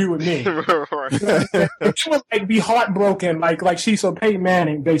nothing to do with me. She would like be heartbroken, like she saw Peyton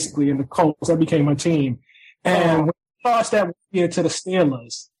Manning basically in the Colts. That became her team, and when she lost that year to the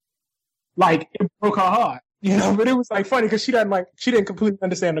Steelers, like it broke her heart, you know. But it was like funny because she didn't completely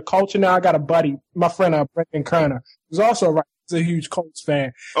understand the culture. Now I got a buddy, my friend Brendan Kerner, who's also he's a huge Colts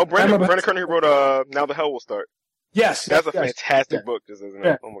fan. Oh, Brendan Kerner, who wrote "Now the Hell Will Start." Yes, that's a fantastic book, just isn't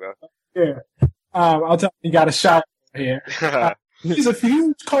it? Oh my god. Yeah. I'll tell you, got a shout here. He's a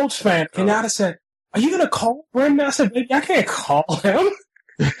huge Colts fan. And I said, are you going to call Brendan? I said, baby, I can't call him.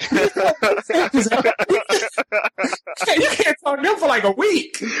 You can't talk to him for like a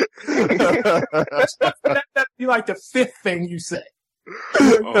week. That'd be like the fifth thing you say.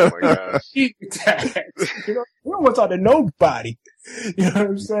 Oh my gosh. You know, we don't want to talk to nobody. You know what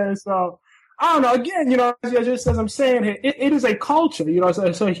I'm saying? So, I don't know. Again, you know, just as I'm saying here, it is a culture. You know,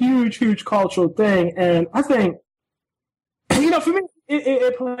 it's a huge, huge cultural thing, and I think, you know, for me,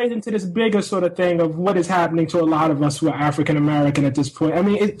 it plays into this bigger sort of thing of what is happening to a lot of us who are African American at this point. I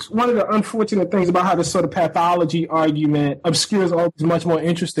mean, it's one of the unfortunate things about how this sort of pathology argument obscures all these much more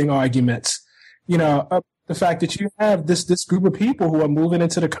interesting arguments. You know, the fact that you have this group of people who are moving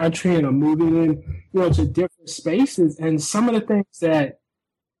into the country and are moving in, you know, to different spaces, and some of the things that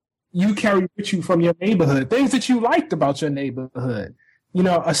you carry with you from your neighborhood, things that you liked about your neighborhood, you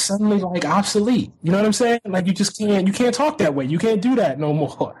know, are suddenly like obsolete. You know what I'm saying? Like you can't talk that way. You can't do that no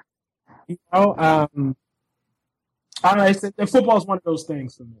more. You know, I don't know. Football is one of those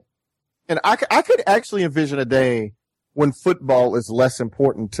things for me. And I could actually envision a day when football is less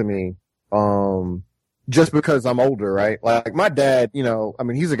important to me, just because I'm older, right? Like my dad, you know, I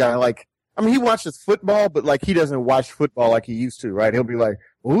mean, he's a guy he watches football, but like he doesn't watch football like he used to, right? He'll be like,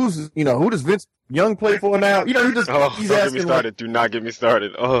 well, who does Vince Young play for now? You know, he's don't get me started. Like, do not get me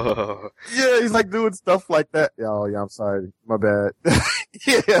started. Oh. Yeah, he's like doing stuff like that. Oh, yeah, I'm sorry. My bad.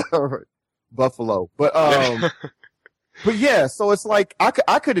 Yeah, right. Buffalo. But, but yeah, so it's like, I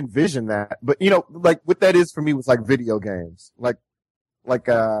could envision that. But, you know, like what that is for me was like video games. Like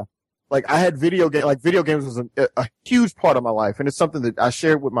I had video games was a huge part of my life. And it's something that I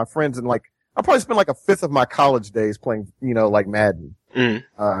shared with my friends, and like, I probably spent like a fifth of my college days playing, you know, like Madden. And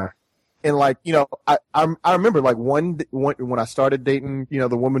like, you know, I remember like one when I started dating, you know,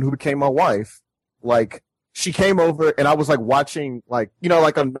 the woman who became my wife, like she came over and I was like watching, like, you know,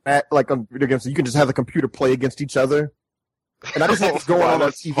 like on video games, so you can just have the computer play against each other. And I just had this going on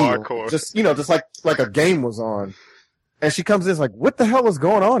TV. Hardcore. Just, you know, just like a game was on. And she comes in, like, what the hell is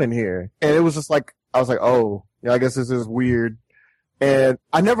going on in here? And it was just like, I was like, oh, yeah, I guess this is weird. And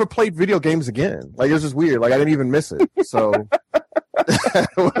I never played video games again. Like, it was just weird. Like, I didn't even miss it. So,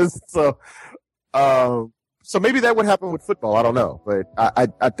 so maybe that would happen with football. I don't know. But I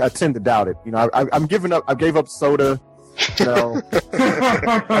tend to doubt it. You know, I'm giving up. I gave up soda. You know,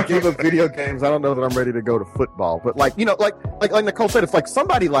 I gave up video games. I don't know that I'm ready to go to football. But like, you know, like Nicole said, if like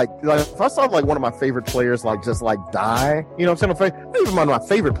somebody like if I saw like one of my favorite players like just like die, you know what I'm saying? Not even one of my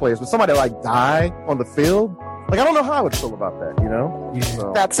favorite players, but somebody like die on the field. Like, I don't know how I would feel about that, you know?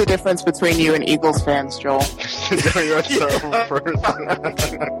 So. That's the difference between you and Eagles fans, Joel. You're a terrible person.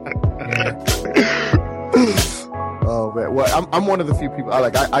 Oh man, well, I'm one of the few people.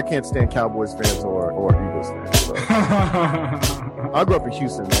 I can't stand Cowboys fans or Eagles fans. So. I grew up in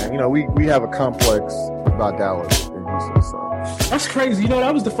Houston, man. You know, we have a complex about Dallas in Houston. So. That's crazy. You know,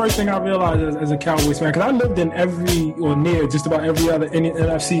 that was the first thing I realized as a Cowboys fan, because I lived in near just about every other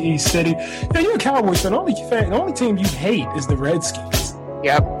NFC East city. Yeah, you're a Cowboys fan. The only team you hate is the Redskins.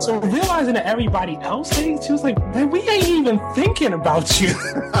 Yep. So realizing that everybody else hates you, was like, man, we ain't even thinking about you.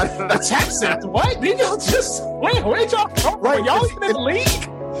 The Texans, what? Did y'all just where'd y'all come from? Right. Y'all even in the league?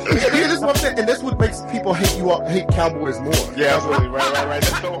 Yeah, this is what I'm saying, and that's what makes people hate Cowboys more. Yeah, absolutely. Right.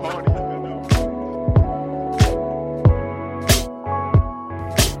 That's so hard.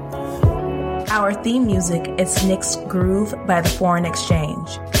 Our theme music is Nick's Groove by The Foreign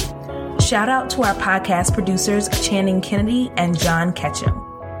Exchange. Shout out to our podcast producers, Channing Kennedy and John Ketchum.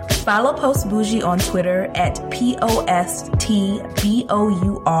 Follow Post Bougie on Twitter at POSTBOURGIE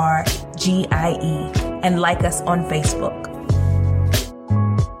and like us on Facebook.